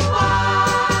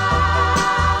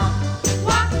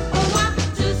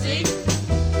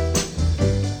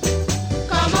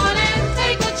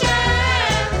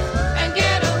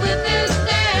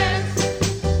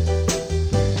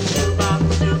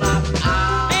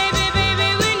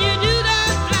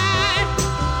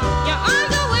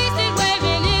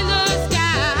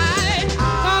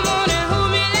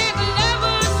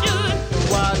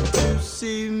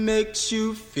 Makes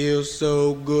you feel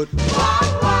so good.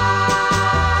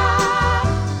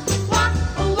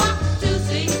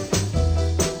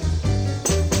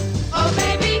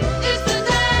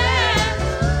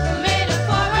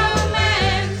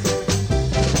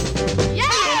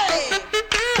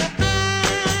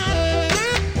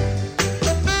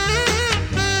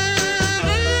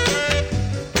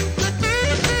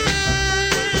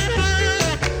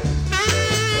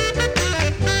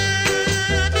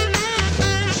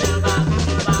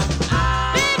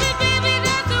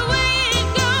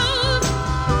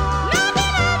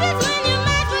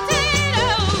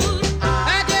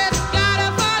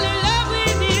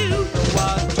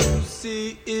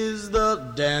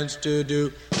 To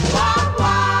do.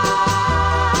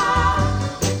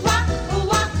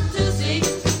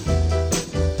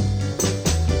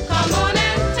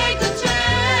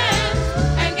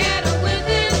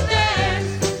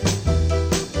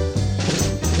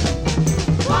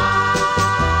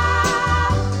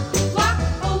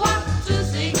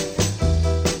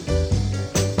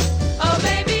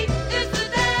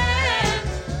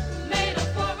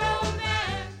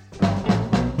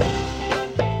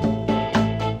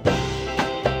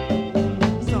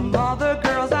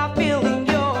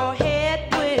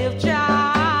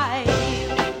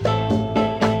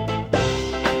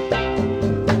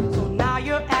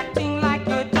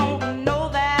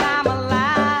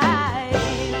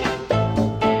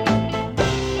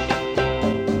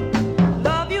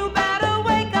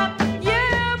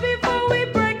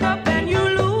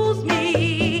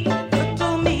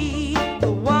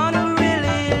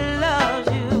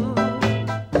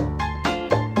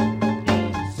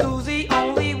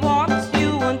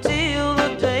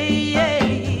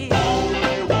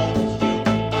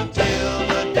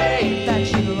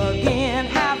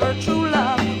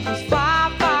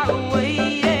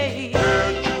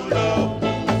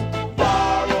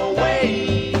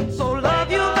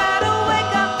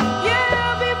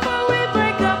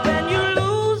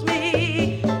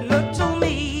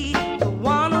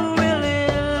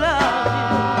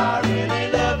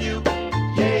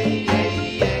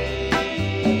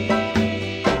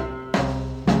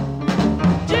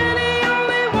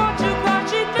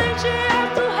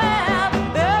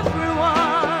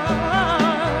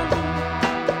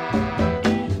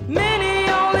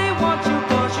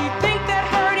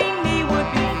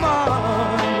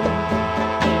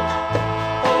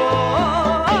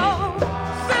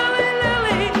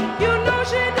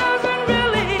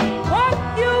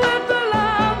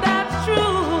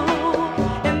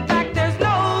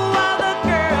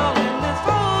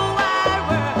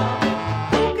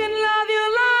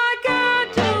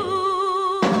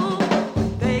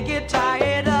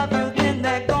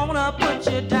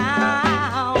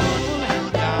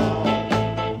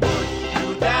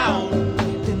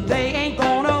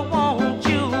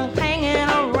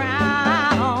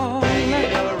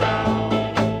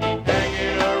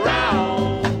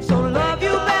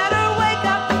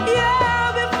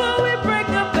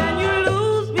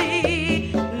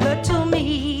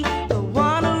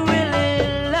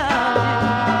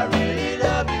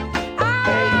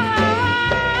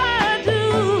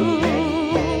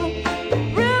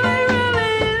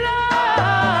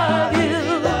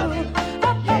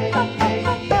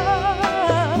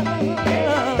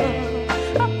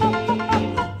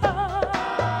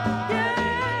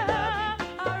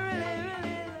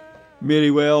 Mary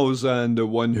Wells and The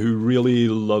One Who Really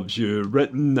Loves You,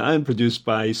 written and produced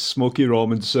by Smokey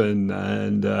Robinson,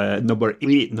 and number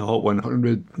 8 in the Hot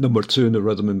 100, number 2 in the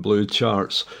Rhythm and Blues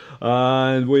charts.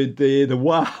 And with the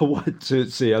what to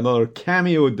say, another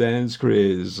cameo dance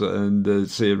craze, and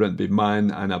it's written by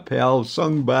Man and Appel,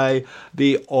 sung by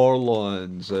the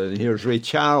Orlons. And here's Ray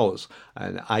Charles,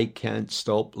 and I Can't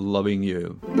Stop Loving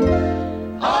You.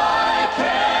 I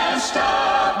can't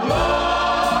stop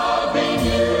loving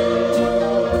you.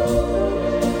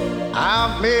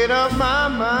 I've made up my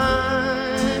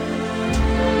mind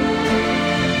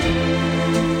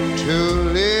to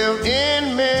live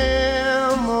in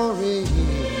memories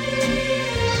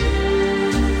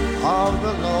of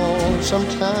the lonesome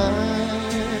time.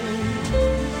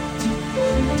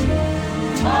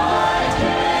 I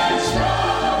can't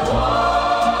stop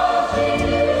wanting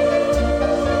you.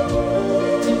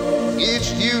 It's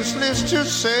you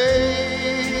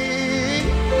say.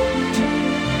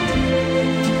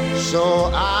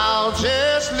 So I'll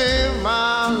just live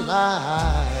my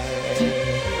life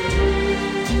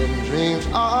in dreams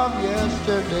of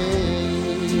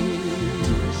yesterdays.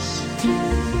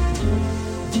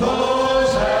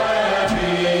 Those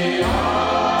happy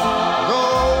hours.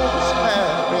 Those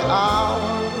happy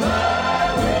hours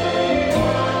That we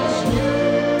once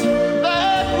knew.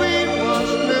 that we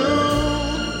once knew.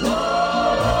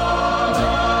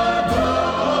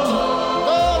 So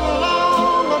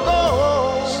long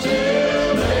ago.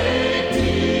 Still make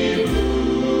me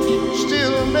blue.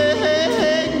 Still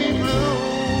make me blue.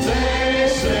 They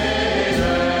say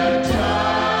that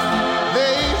time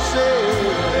They say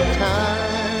that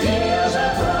time heals a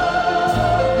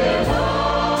broken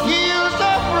heart. heals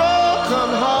a broken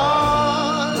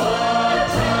heart. But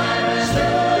time has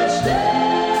stood still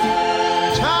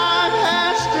Time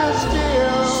has stood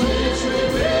still since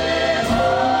we've been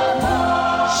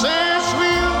apart. since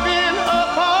we've been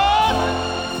apart.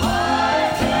 I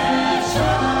can't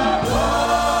stop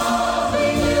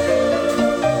loving you.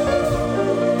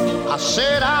 I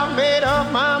said I made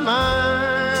up my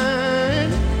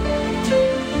mind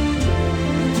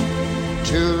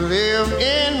to live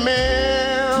in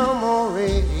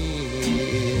memories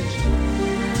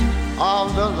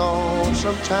of the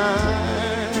lonesome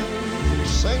time.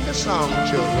 Sing the song,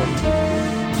 children.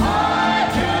 I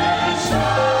can't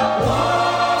stop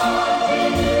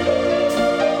loving you.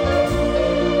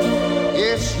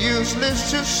 It's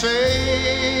useless to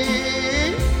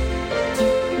say,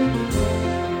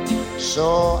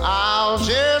 so I'll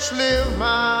just live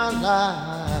my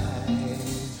life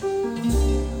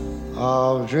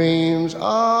of dreams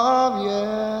of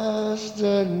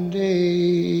yesterdays.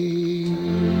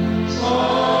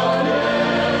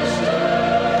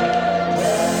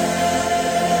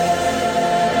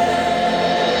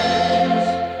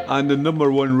 And the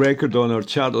number one record on our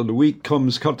chart of the week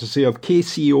comes courtesy of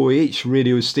KCOH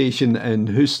radio station in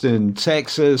Houston,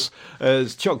 Texas.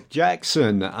 It's Chuck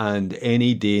Jackson and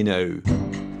Any Day Now.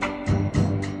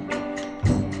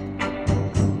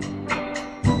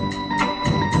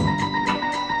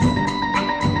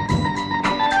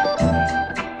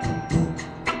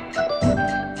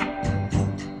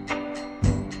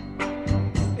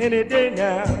 Any day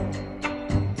now,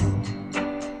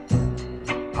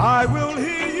 I will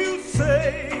hear you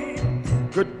say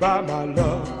goodbye, my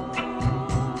love,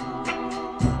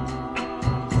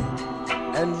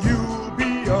 and you'll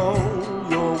be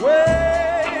on your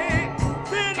way.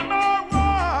 Then my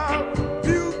wild,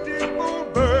 beautiful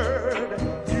bird,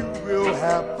 you will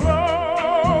have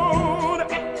flown.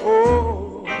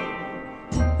 Oh,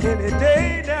 any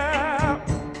day now,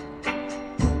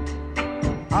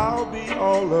 I'll be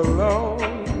all alone.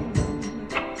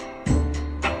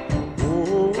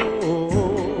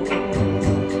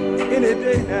 Any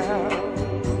day now,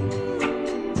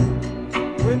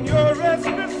 when your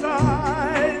restless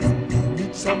eyes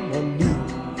meet someone new.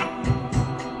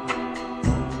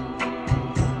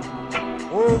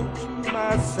 Oh, to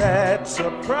my sad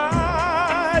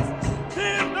surprise,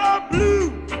 then the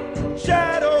blue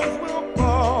shadows will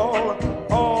fall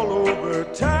all over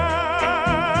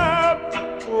town.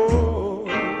 Oh,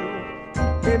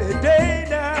 any day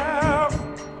now,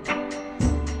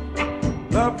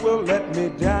 love will let me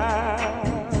down.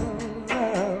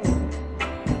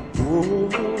 Oh,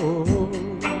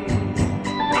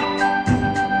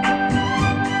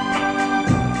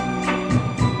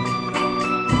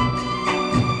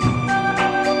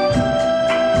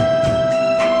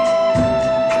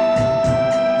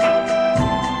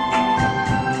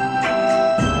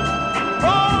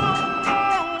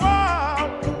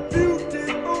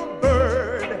 beautiful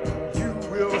bird, you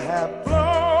will have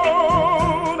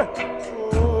flown.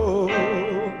 Oh,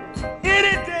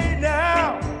 any day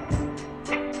now,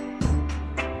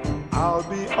 I'll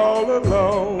be all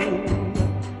alone.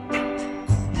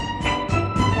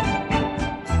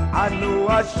 I know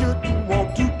I shouldn't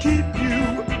want to keep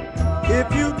you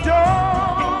if you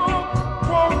don't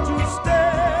want to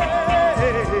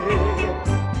stay.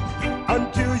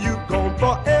 Until you've gone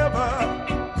forever,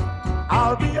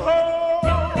 I'll be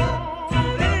holding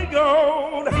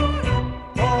on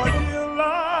for dear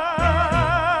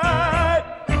life,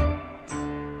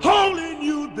 holding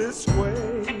you this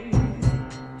way,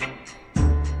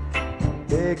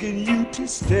 begging you to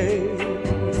stay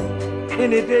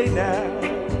any day now.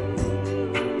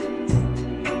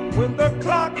 When the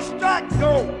clock strikes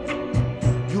go,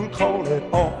 you'll call it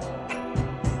off.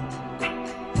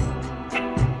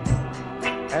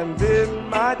 And then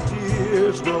my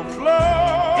tears will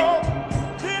flow.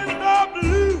 Then the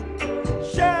blue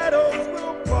shadows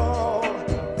will fall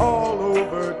all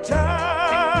over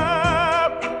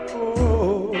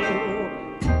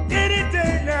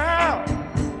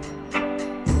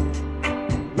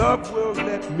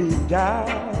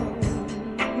down,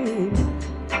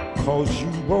 'cause you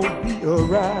won't be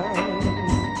around.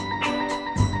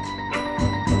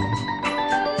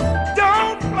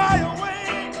 Don't fly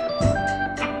away,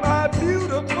 my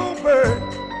beautiful bird.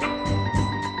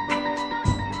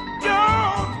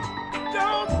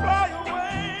 Don't fly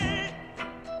away.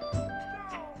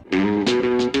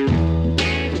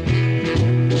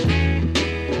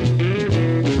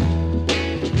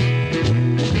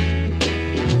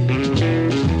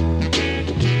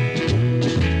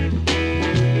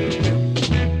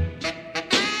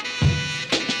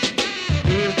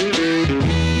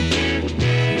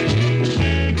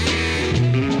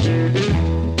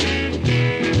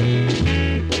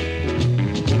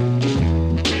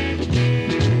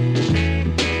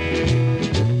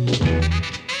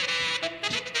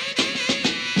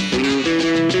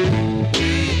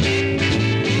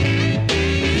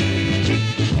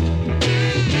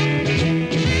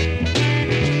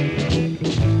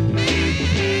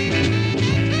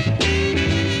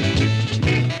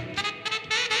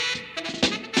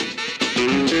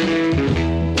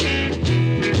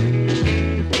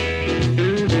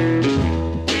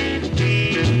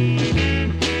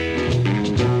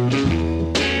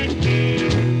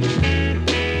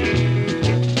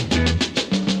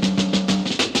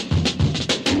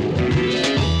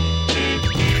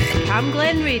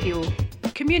 Camglen Radio.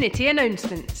 Community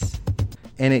announcements.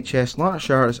 NHS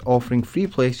Lanarkshire is offering free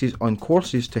places on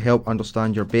courses to help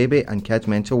understand your baby and kid's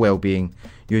mental well-being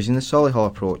using the Solihull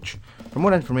approach. For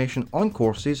more information on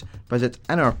courses, visit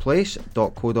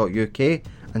inourplace.co.uk,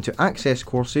 and to access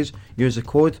courses, use the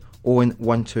code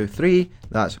OWEN123,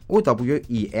 that's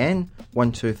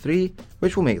OWEN123,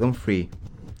 which will make them free.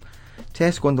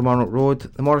 Tesco on Kilmarnock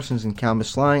Road, the Morrisons in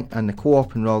Cambuslang and the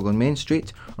Co-op in Raglan Main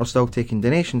Street are still taking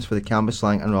donations for the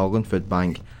Cambuslang and Raglan Food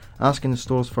Bank, asking the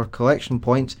stores for collection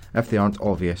points if they aren't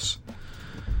obvious.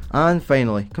 And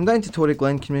finally, come down to Tory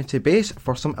Glen Community Base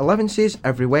for some 11ses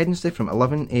every Wednesday from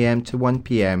 11am to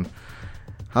 1pm.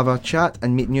 Have a chat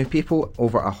and meet new people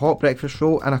over a hot breakfast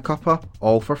roll and a cuppa,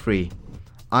 all for free.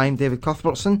 I'm David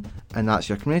Cuthbertson, and that's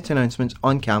your community announcements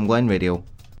on Camglen Radio.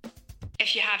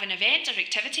 If you have an event or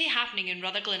activity happening in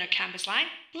Rutherglen or Cambuslang,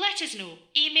 let us know.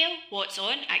 Email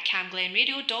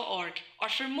whatson@camglenradio.org, or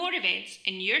for more events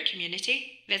in your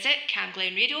community, visit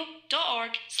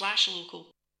camglenradio.org/local.